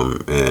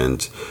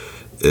 And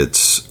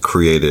it's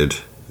created,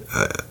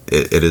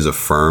 it has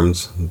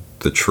affirmed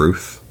the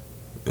truth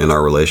in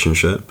our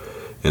relationship,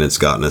 and it's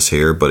gotten us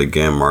here. But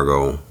again,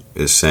 Margo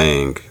is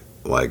saying,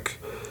 like,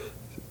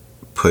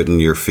 putting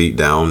your feet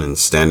down and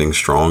standing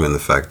strong in the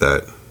fact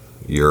that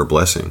you're a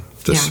blessing,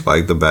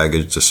 despite the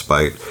baggage,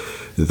 despite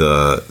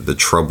the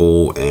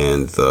trouble,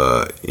 and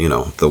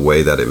the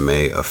way that it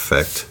may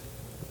affect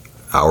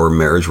our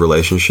marriage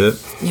relationship.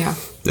 Yeah,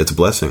 it's a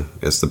blessing.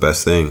 It's the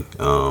best thing.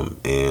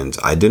 And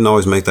I didn't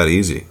always make that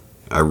easy.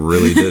 I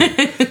really did.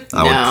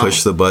 I would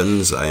push the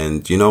buttons,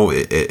 and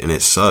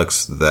it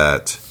sucks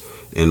that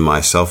in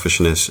my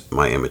selfishness,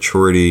 my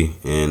immaturity,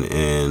 and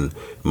in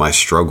my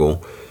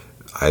struggle,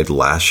 I'd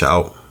lash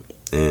out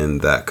in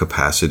that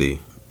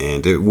capacity.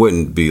 And it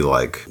wouldn't be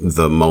like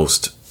the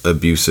most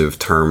abusive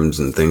terms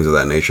and things of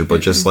that nature,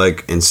 but just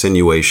like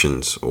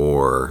insinuations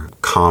or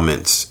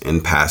comments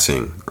in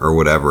passing or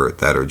whatever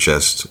that are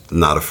just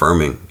not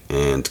affirming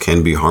and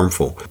can be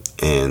harmful.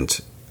 And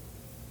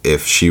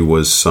if she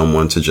was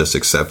someone to just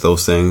accept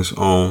those things,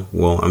 oh,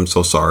 well, I'm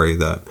so sorry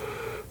that,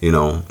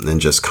 and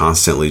just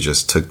constantly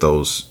just took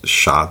those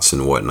shots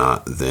and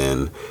whatnot,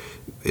 then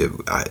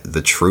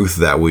the truth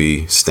that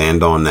we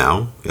stand on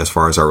now, as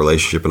far as our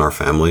relationship and our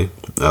family,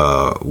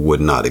 would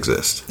not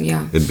exist.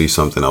 Yeah, it'd be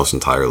something else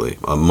entirely,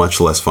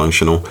 much less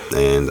functional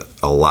and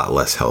a lot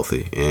less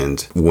healthy. And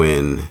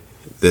when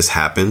this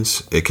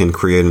happens, it can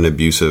create an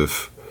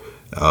abusive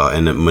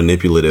and a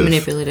manipulative,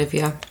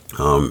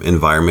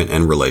 environment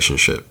and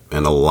relationship.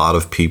 And a lot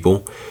of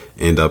people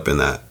end up in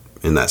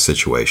that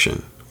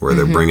situation, where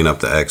they're bringing up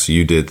the ex,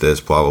 you did this,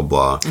 blah, blah,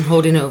 blah. And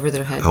holding it over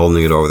their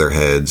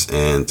heads.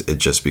 And it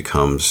just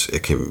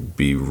it can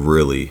be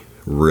really,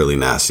 really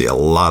nasty. A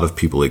lot of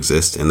people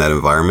exist in that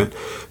environment.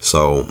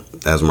 So,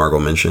 as Margo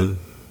mentioned,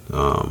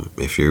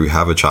 if you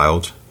have a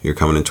child, you're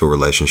coming into a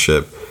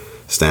relationship,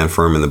 stand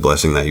firm in the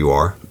blessing that you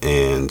are.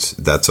 And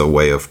that's a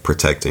way of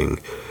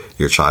protecting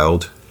your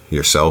child,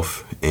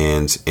 yourself,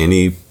 and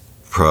any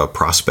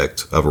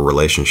prospect of a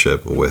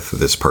relationship with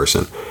this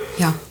person.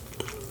 Yeah.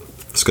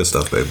 It's good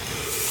stuff, babe.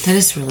 That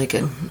is really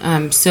good.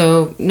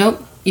 So,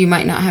 nope, you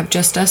might not have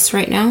just us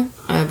right now.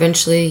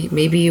 Eventually,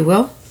 maybe you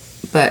will.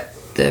 But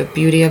the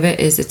beauty of it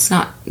is it's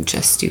not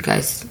just you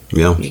guys.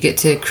 Yeah. You get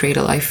to create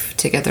a life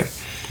together.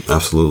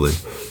 Absolutely.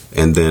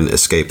 And then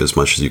escape as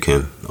much as you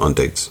can on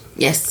dates.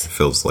 Yes. It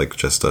feels like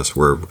just us.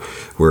 We're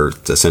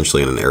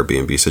essentially in an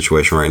Airbnb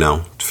situation right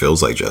now. It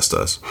feels like just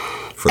us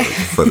for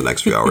the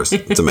next few hours.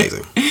 It's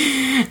amazing.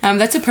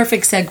 That's a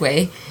perfect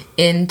segue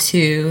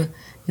into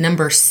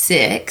number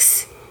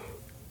 6.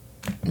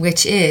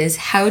 Which is,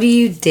 how do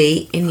you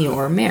date in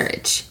your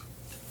marriage?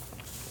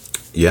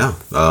 Yeah.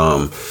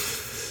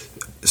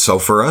 So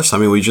for us,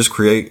 we just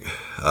create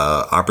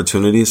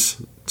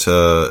opportunities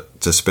to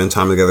spend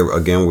time together.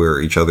 Again, we're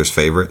each other's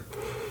favorite.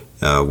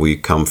 We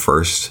come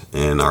first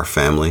in our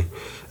family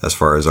as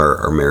far as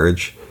our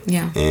marriage.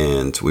 Yeah.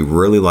 And we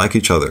really like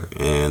each other.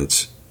 And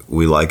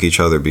we like each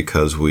other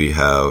because we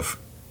have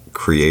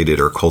created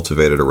or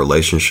cultivated a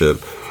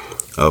relationship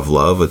of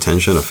love,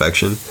 attention,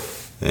 affection.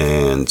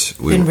 And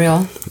we've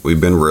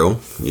been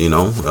real,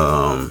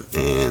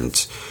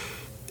 and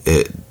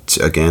it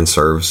again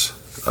serves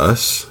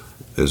us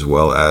as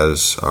well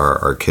as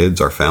our kids,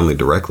 our family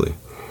directly.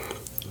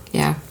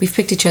 Yeah, we've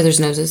picked each other's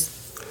noses.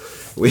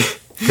 What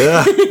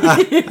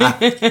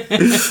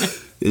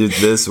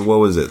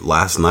was it?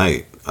 Last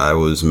night I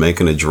was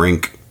making a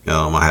drink.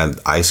 I had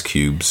ice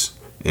cubes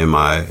in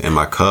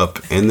my cup,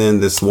 and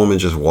then this woman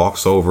just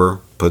walks over,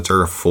 puts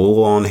her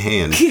full-on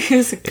hand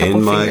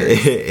in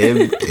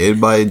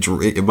my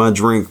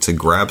drink to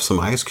grab some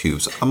ice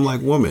cubes. I'm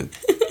like, woman,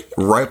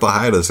 right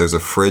behind us there's a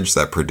fridge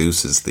that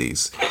produces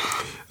these.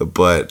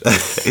 But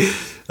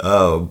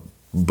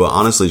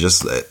honestly,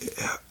 just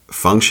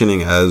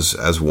functioning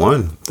as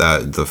one.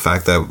 That the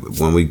fact that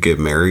when we get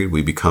married,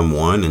 we become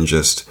one, and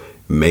just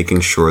making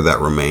sure that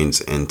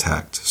remains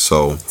intact.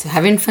 So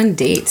having fun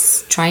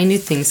dates, trying new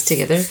things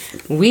together.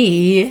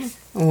 We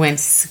went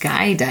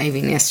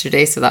skydiving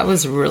yesterday, so that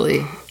was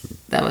really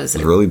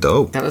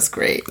dope. That was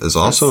great. It's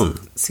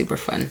awesome. Super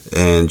fun.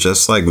 And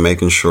just like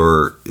making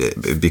sure,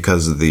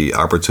 because of the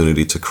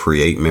opportunity to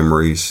create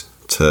memories,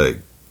 to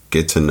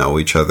get to know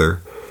each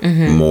other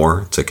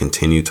more, to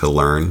continue to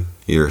learn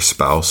your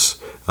spouse,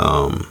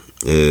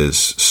 is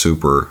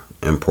super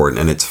important,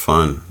 and it's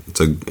fun.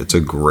 It's a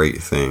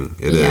great thing.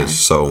 It is.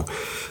 So,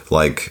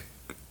 like,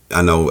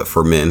 I know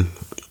for men,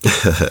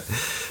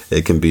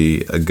 it can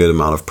be a good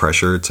amount of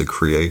pressure to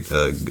create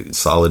a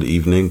solid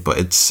evening, but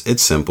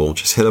it's simple.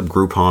 Just hit up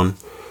Groupon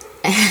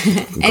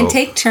and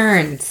take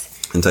turns.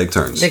 And take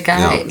turns. The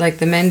guy, like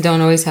the men,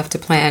 don't always have to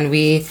plan.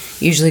 We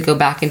usually go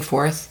back and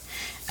forth.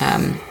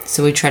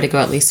 So we try to go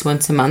at least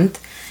once a month.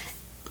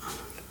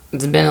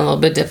 It's been a little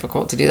bit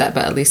difficult to do that,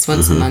 but at least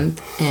once a month.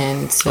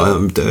 And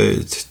so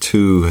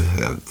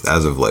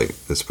as of late,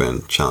 it's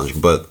been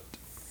challenging, but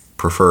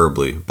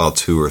preferably about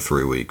 2 or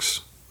 3 weeks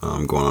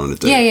going on a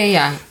date.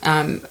 Yeah.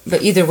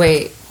 But either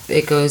way,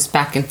 it goes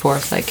back and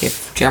forth. Like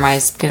if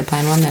Jeremiah's going to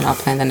plan one, then I'll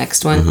plan the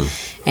next one.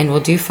 And we'll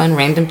do fun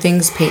random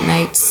things, paint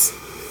nights,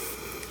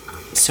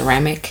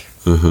 ceramic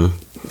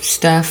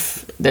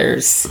stuff.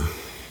 There's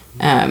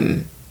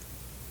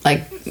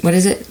like, what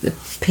is it? The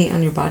paint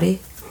on your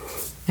body?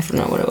 I don't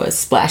know what it was.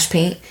 Splash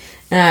paint.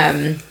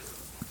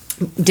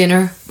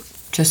 Dinner.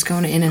 Just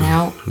going in and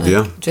out.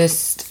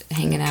 Just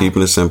hanging out.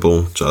 Keeping it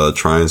simple.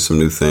 Trying some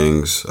new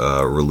things.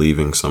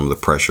 Relieving some of the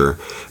pressure.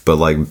 But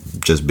like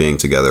just being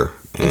together.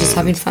 And just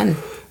having fun.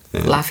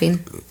 Laughing.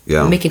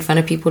 Yeah. Making fun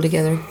of people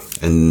together.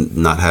 And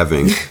not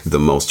having the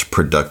most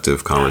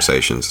productive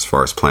conversations as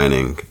far as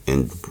planning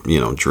and,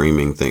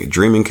 dreaming.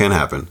 Dreaming can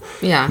happen.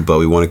 Yeah. But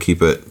we want to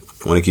keep it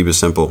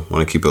simple.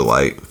 Want to keep it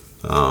light.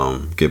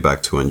 Get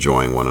back to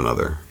enjoying one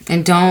another.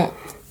 And don't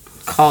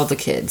call the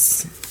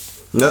kids.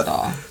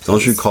 No.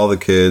 Don't you call the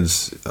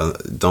kids.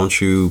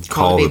 Don't you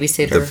call the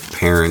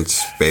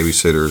parents,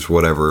 babysitters,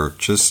 whatever.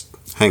 Just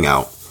hang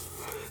out.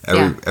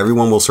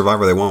 Everyone will survive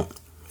or they won't.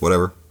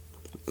 Whatever.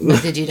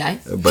 But did you die?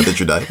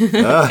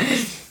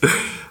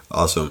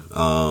 Awesome.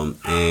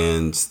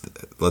 And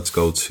let's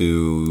go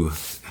to,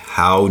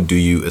 how do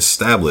you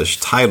establish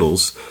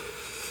titles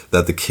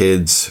that the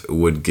kids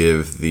would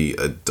give the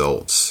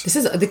adults?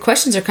 The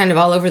questions are kind of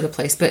all over the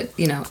place, but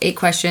 8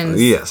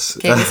 questions. Yes.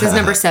 Okay, this is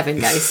number 7,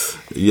 guys.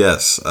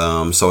 Yes.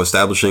 So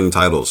establishing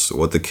titles,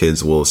 what the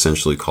kids will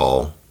essentially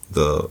call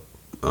the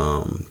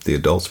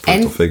adults,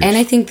 parental figures. And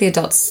I think the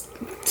adults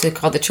to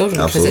call the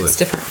children, because it's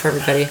different for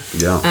everybody.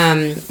 Yeah.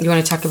 You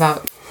want to talk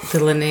about the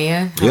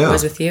Linnea, how it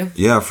was with you?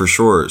 Yeah, for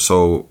sure.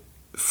 So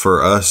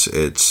for us,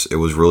 it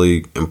was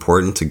really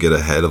important to get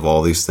ahead of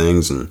all these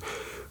things, and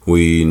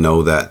we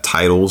know that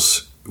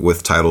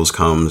with titles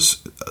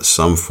comes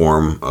some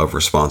form of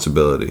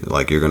responsibility.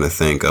 Like you're going to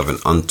think of an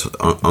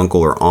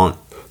uncle or aunt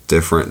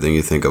different than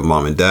you think of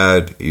mom and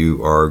dad.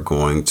 You are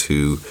going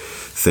to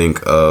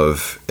think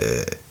of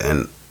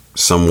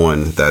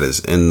someone that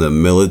is in the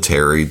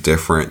military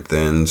different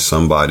than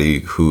somebody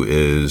who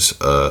is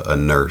a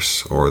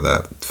nurse or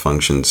that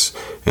functions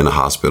in a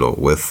hospital.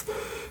 With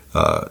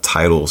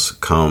titles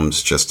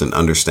comes just an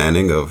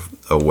understanding of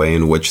a way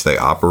in which they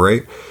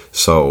operate.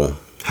 So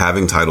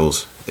having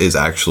titles is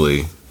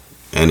actually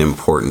an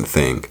important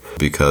thing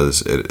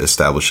because it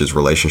establishes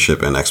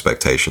relationship and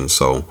expectations.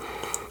 So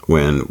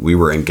when we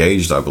were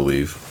engaged, I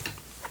believe,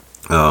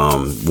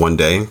 one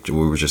day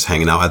we were just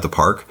hanging out at the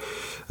park.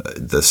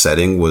 The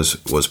setting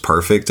was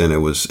perfect and it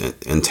was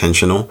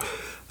intentional.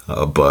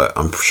 But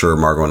I'm sure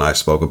Margo and I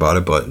spoke about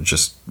it, but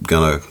just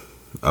gonna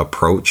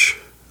approach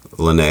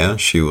Linnea.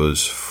 She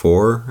was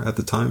 4 at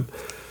the time,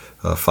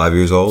 5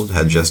 years old,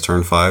 had just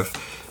turned 5.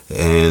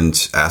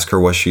 And ask her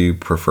what she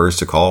prefers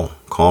to call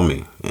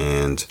me.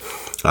 And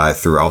I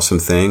threw out some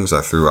things.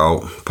 I threw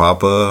out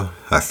Papa.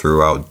 I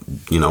threw out,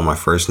 my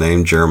first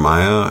name,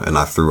 Jeremiah. And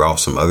I threw out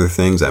some other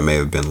things that may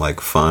have been like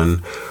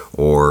fun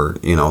or,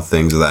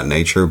 things of that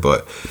nature.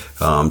 But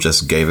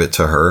just gave it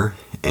to her.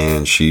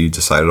 And she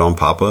decided on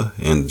Papa.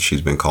 And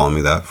she's been calling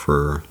me that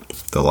for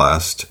the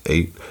last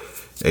 8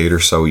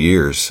 or so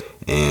years.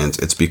 And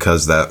it's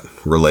because that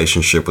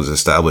relationship was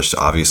established.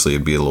 Obviously,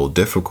 it'd be a little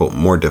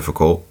more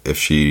difficult if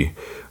she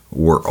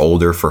were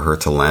older for her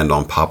to land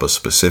on Papa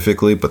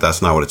specifically, but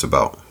that's not what it's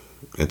about.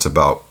 It's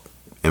about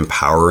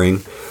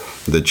empowering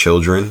the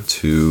children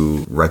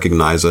to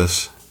recognize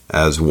us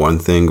as one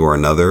thing or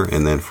another,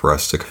 and then for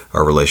us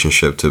our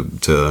relationship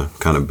to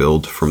kind of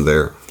build from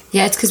there.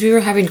 Yeah, it's because we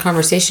were having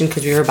conversation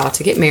because we were about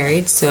to get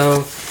married,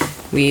 so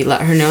we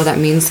let her know that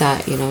means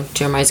that,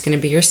 Jeremiah's going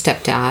to be your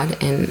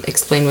stepdad, and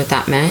explain what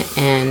that meant.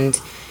 And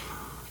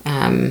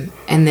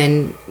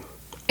then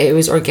it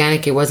was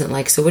organic. It wasn't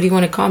like, so what do you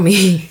want to call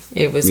me?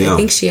 It was, I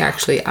think she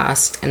actually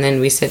asked, and then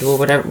we said, well,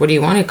 whatever, what do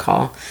you want to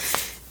call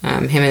him?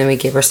 And then we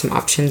gave her some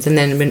options. And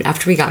then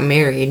after we got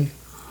married,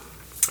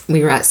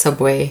 we were at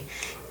Subway,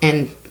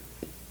 and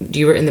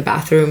you were in the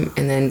bathroom,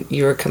 and then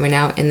you were coming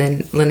out, and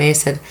then Linnea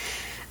said,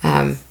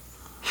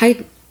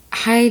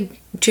 hi,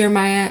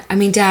 Jeremiah,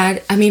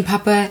 Dad,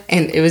 Papa.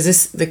 And it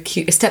was the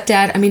cute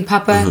stepdad,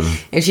 Papa.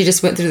 And she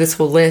just went through this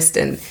whole list,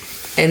 and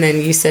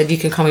then you said, you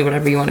can call me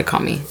whatever you want to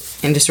call me,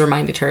 and just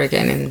reminded her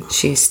again, and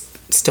she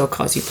still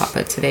calls you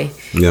Papa today.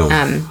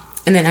 Yeah.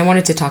 And then I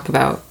wanted to talk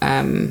about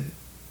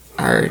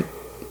our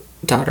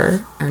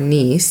daughter, our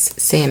niece,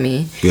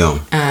 Sammy. Yeah.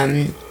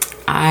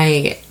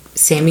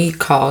 Sammy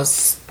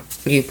calls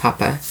you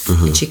Papa,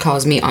 and she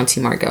calls me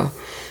Auntie Margo.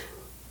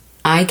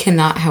 I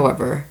cannot,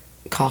 however,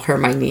 call her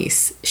my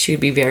niece. She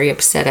would be very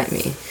upset at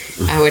me.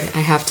 I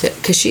have to,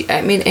 because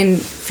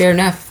and fair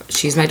enough,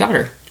 she's my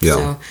daughter. Yeah.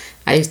 So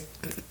I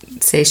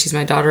say she's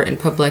my daughter in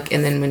public,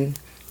 and then when,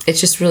 it's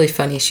just really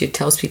funny, she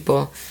tells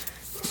people,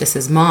 this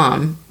is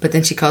Mom, but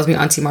then she calls me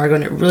Auntie Margo,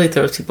 and it really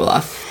throws people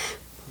off.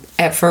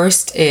 At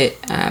first,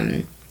 it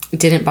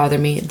didn't bother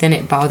me, then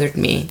it bothered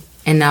me,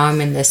 and now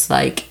I'm in this,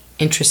 like,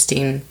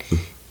 interesting,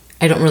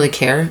 I don't really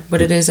care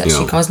what it is that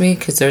she calls me,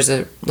 because there's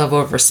a level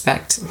of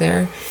respect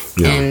there,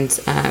 and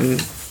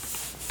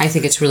I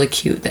think it's really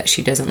cute that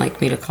she doesn't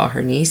like me to call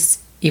her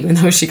niece, even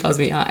though she calls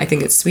me aunt. I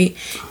think it's sweet,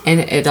 and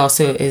it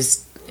also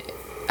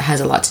has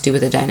a lot to do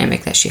with the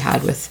dynamic that she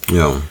had with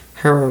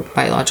her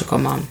biological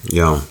mom.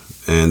 Yeah,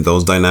 and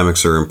those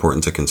dynamics are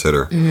important to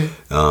consider.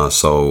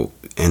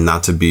 And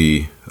not to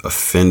be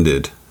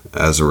offended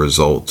as a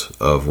result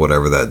of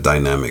whatever that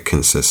dynamic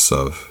consists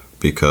of,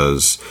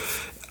 because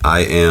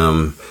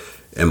am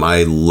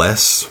I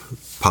less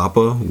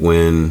Papa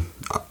when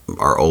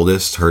our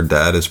oldest, her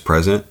dad, is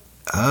present?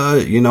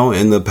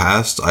 In the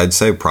past, I'd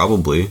say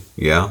probably,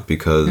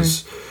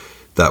 because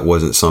that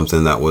wasn't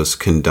something that was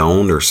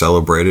condoned or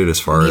celebrated as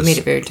far as made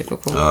it very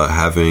difficult.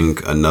 Having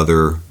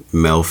another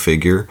male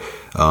figure.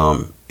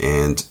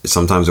 And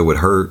sometimes it would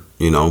hurt,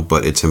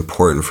 but it's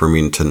important for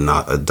me to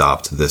not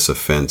adopt this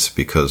offense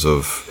because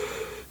of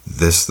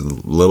this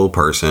little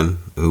person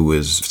who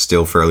is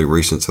still fairly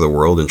recent to the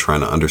world and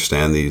trying to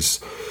understand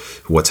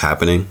what's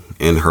happening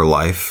in her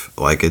life.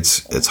 Like,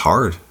 it's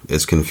hard.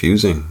 It's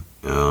confusing.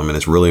 And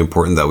it's really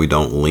important that we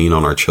don't lean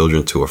on our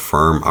children to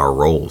affirm our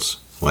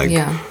roles.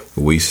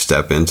 We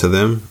step into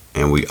them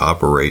and we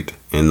operate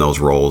in those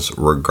roles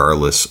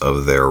regardless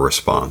of their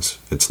response.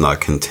 It's not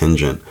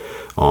contingent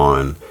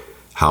on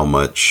how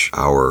much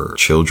our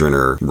children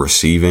are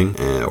receiving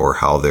or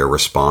how they're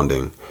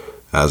responding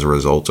as a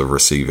result of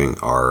receiving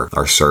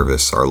our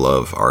service, our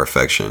love, our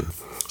affection.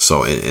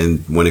 So,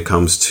 and when it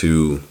comes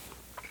to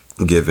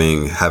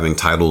having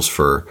titles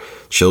for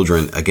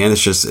children, again,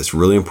 it's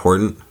really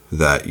important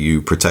that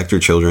you protect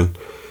your children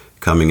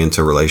coming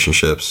into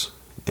relationships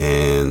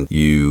and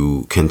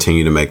you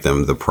continue to make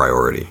them the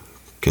priority.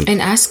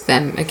 And ask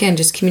them, again,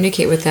 just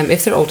communicate with them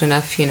if they're old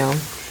enough,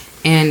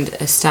 and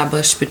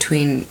establish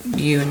between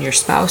you and your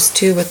spouse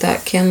too what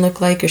that can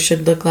look like or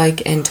should look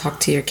like, and talk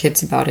to your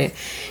kids about it.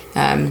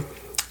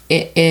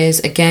 It is,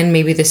 again,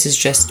 maybe this is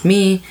just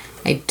me.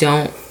 I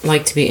don't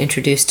like to be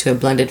introduced to a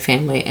blended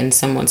family and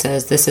someone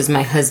says, this is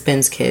my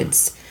husband's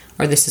kids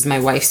or this is my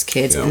wife's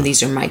kids and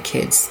these are my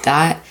kids.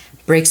 That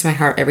breaks my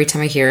heart every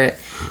time I hear it,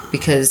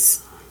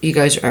 because you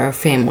guys are a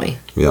family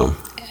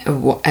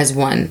as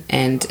one,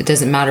 and it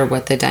doesn't matter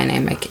what the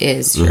dynamic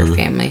is, your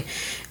family.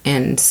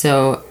 And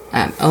so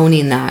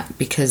owning that,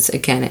 because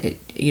again,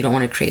 you don't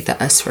want to create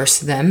the us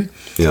versus them.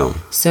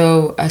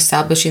 So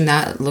establishing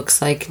that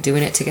looks like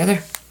doing it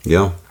together.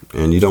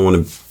 And you don't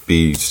want to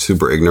be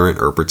super ignorant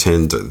or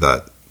pretend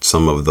that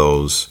some of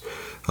those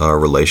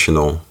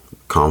relational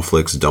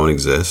conflicts don't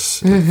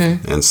exist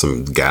and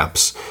some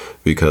gaps,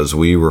 because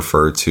we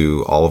refer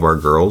to all of our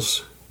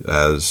girls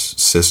as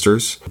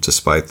sisters,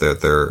 despite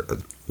that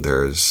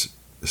there's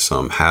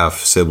some half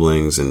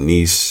siblings and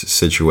niece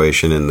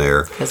situation in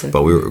there,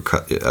 but we were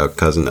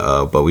cousin,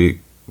 but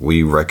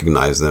we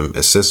recognize them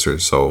as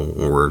sisters. So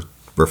when we're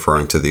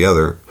referring to the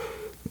other,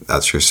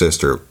 that's your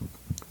sister.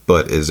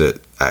 But is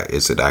it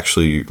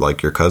actually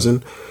like your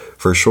cousin?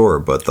 For sure.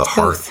 But the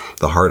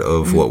heart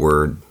of what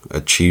we're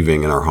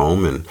achieving in our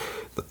home, and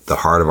the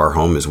heart of our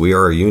home is we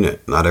are a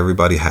unit. Not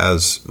everybody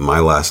has my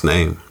last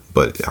name,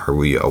 but are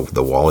we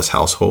the Wallace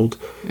household?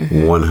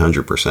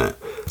 100%.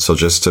 So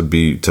just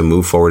to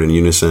move forward in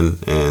unison,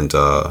 and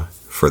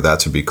for that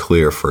to be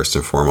clear first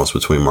and foremost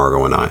between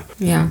Margo and I,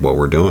 what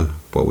we're doing,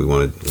 what we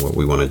want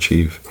to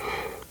achieve.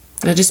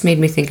 That just made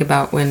me think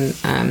about when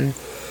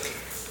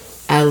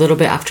a little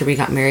bit after we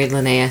got married,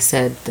 Linnea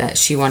said that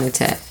she wanted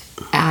to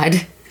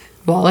add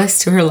Wallace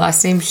to her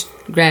last name.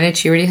 Granted,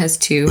 she already has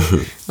 2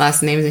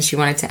 last names, and she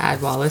wanted to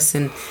add Wallace,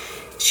 and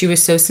she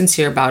was so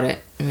sincere about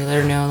it. And we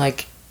let her know,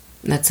 like,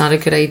 that's not a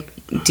good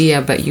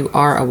idea, but you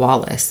are a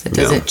Wallace. That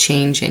doesn't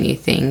change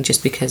anything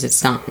just because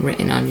it's not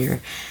written on your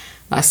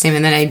last name.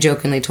 And then I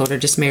jokingly told her,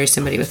 just marry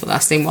somebody with the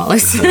last name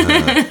Wallace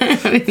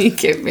when you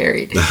get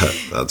married.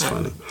 That's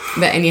funny.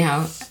 But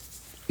anyhow,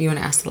 you want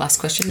to ask the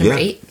last question, number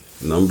 8?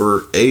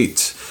 Number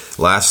 8.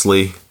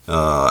 Lastly,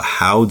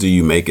 how do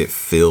you make it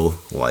feel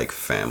like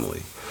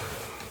family?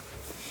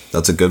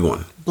 That's a good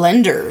one.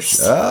 Blenders.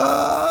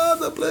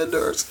 The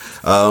blenders.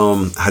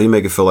 How do you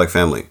make it feel like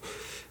family?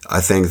 I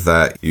think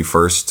that you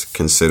first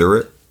consider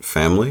it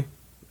family,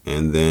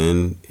 and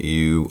then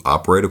you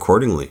operate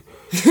accordingly.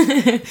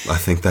 I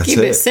think that's it.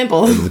 Keep it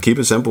simple. Keep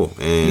it simple.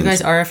 And you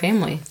guys are a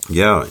family.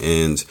 Yeah,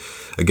 and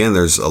again,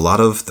 there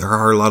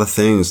are a lot of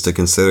things to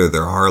consider.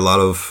 There are a lot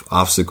of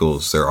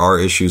obstacles. There are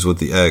issues with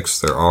the ex.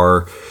 There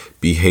are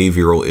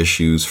behavioral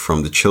issues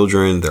from the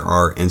children. There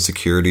are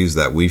insecurities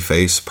that we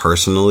face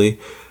personally.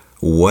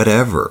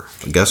 Whatever.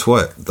 Guess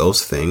what?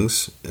 Those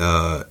things,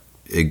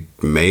 it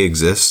may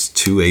exist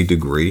to a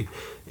degree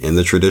in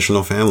the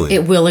traditional family.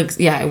 It will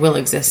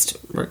exist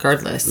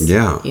regardless.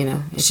 Yeah.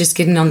 It's just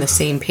getting on the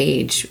same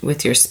page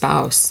with your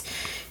spouse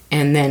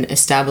and then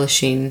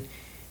establishing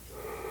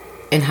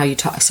and how you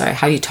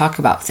talk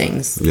about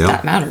things.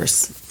 That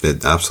matters.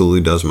 It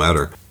absolutely does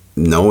matter.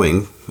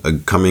 Knowing,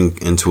 coming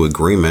into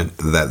agreement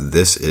that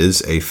this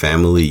is a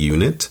family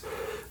unit,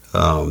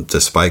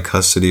 despite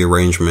custody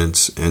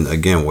arrangements, and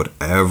again,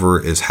 whatever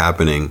is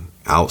happening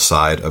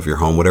outside of your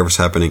home, whatever's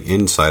happening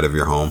inside of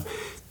your home,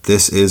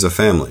 this is a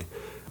family.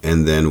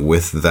 And then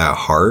with that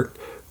heart,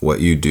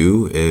 what you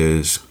do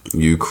is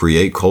you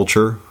create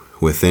culture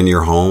within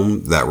your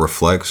home that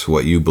reflects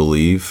what you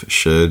believe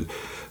should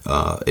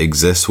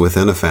exist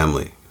within a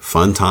family.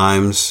 Fun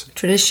times,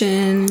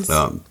 traditions,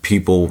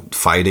 people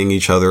fighting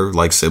each other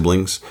like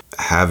siblings,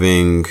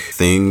 having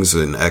things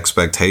and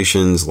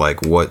expectations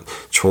like what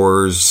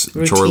chore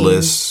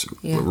lists,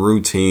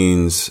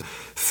 routines,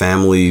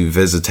 family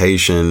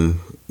visitation,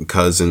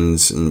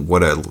 cousins, and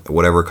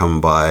whatever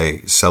come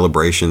by,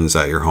 celebrations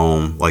at your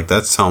home. Like,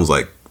 that sounds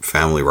like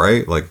family,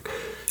 right? Like,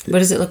 what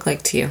does it look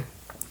like to you?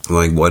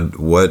 Like,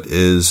 what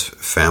is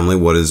family?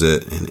 What is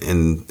it?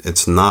 And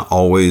it's not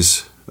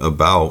always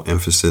about,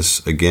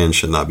 emphasis again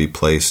should not be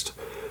placed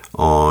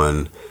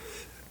on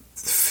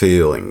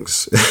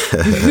feelings.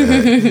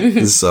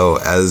 So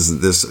as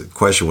this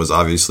question was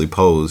obviously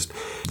posed,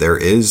 there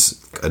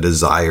is a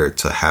desire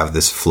to have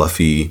this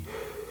fluffy,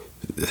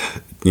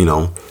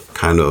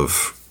 kind of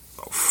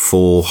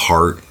full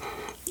heart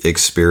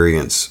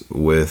experience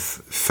with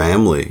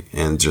family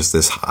and just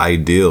this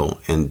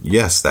ideal. And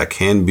yes, that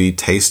can be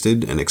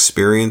tasted and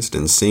experienced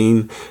and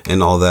seen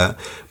and all that.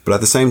 But at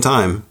the same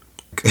time,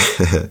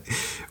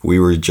 we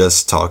were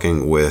just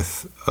talking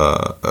with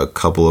a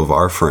couple of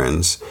our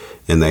friends,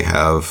 and they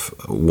have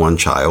one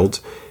child,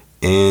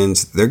 and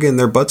they're getting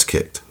their butts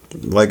kicked.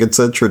 Like, it's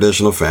a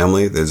traditional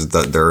family.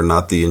 There are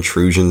not the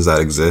intrusions that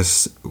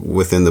exist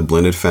within the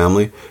blended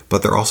family,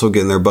 but they're also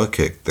getting their butt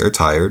kicked. They're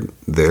tired.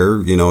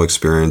 They're,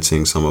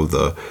 experiencing some of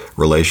the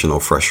relational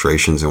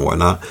frustrations and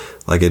whatnot.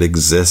 Like, it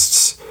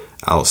exists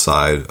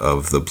outside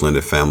of the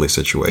blended family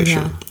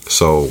situation. Yeah.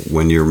 So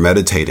when you're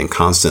meditating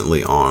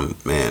constantly on,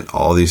 man,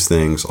 all these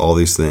things,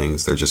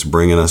 they're just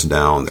bringing us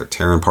down. They're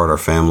tearing apart our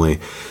family.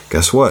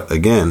 Guess what?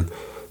 Again,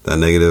 that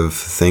negative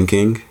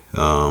thinking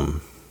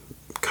kind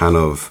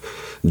of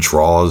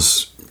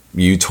draws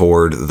you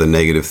toward the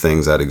negative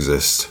things that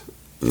exist,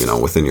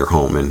 within your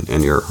home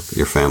and your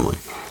family.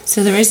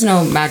 So there is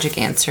no magic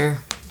answer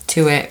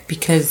to it,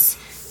 because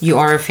you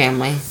are a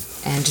family,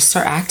 and just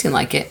start acting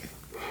like it.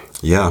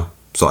 Yeah.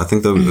 So I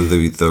think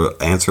the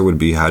answer would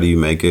be, how do you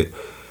make it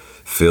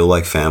feel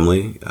like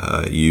family?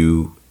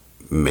 You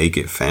make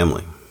it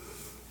family.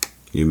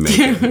 You make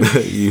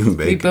it.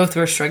 We both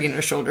were shrugging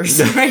our shoulders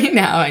right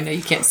now. I know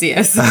you can't see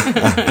us.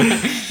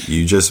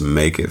 You just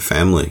make it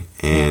family,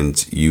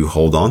 and you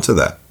hold on to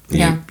that.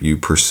 You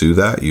pursue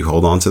that. You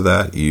hold on to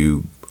that.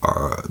 You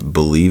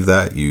believe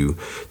that. You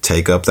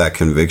take up that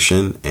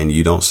conviction, and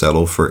you don't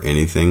settle for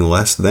anything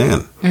less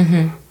than.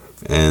 Mm-hmm.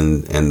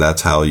 And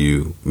that's how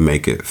you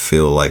make it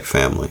feel like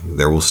family.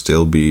 There will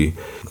still be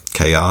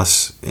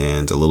chaos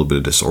and a little bit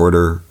of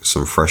disorder,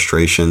 some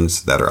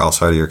frustrations that are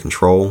outside of your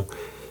control.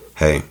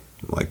 Hey,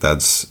 I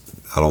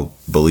don't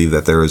believe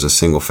that there is a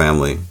single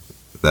family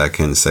that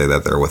can say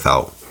that they're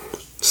without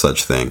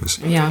such things.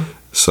 Yeah.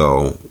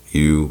 So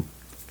you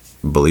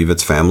believe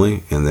it's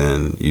family, and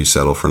then you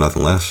settle for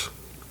nothing less.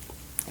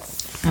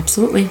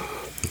 Absolutely.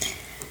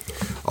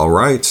 All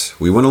right.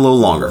 We went a little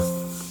longer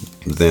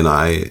than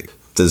I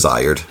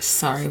desired.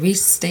 Sorry, we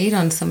stayed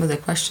on some of the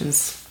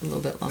questions a little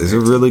bit longer. These are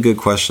really good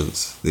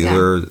questions. These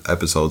are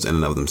episodes in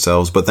and of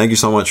themselves. But thank you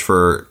so much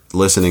for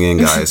listening in,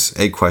 guys.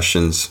 8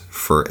 questions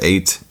for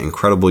 8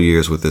 incredible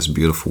years with this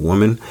beautiful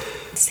woman.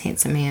 This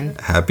handsome man.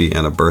 Happy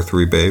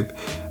anniversary, babe.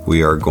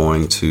 We are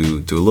going to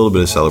do a little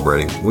bit of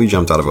celebrating. We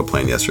jumped out of a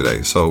plane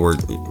yesterday, so we're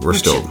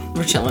still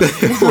we're chilling.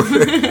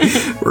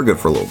 we're good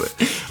for a little bit.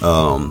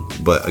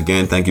 But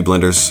again, thank you,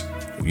 Blenders.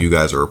 You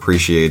guys are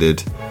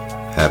appreciated.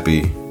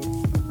 Happy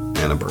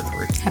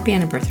anniversary. Happy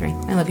anniversary.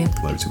 I love you.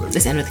 Love you too, baby.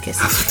 Let's end with a kiss.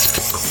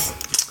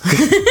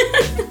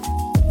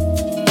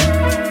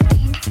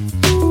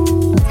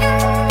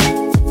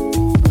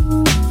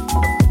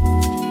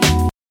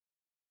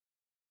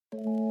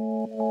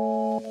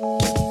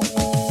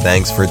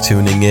 Thanks for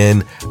tuning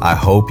in. I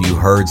hope you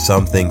heard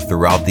something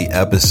throughout the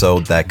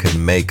episode that could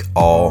make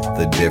all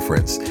the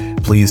difference.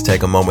 Please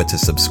take a moment to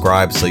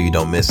subscribe so you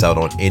don't miss out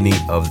on any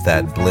of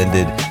that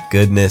blended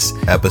goodness.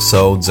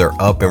 Episodes are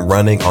up and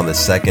running on the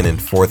 2nd and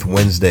 4th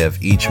Wednesday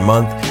of each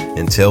month.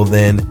 Until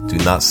then, do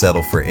not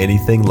settle for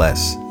anything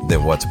less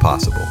than what's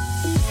possible.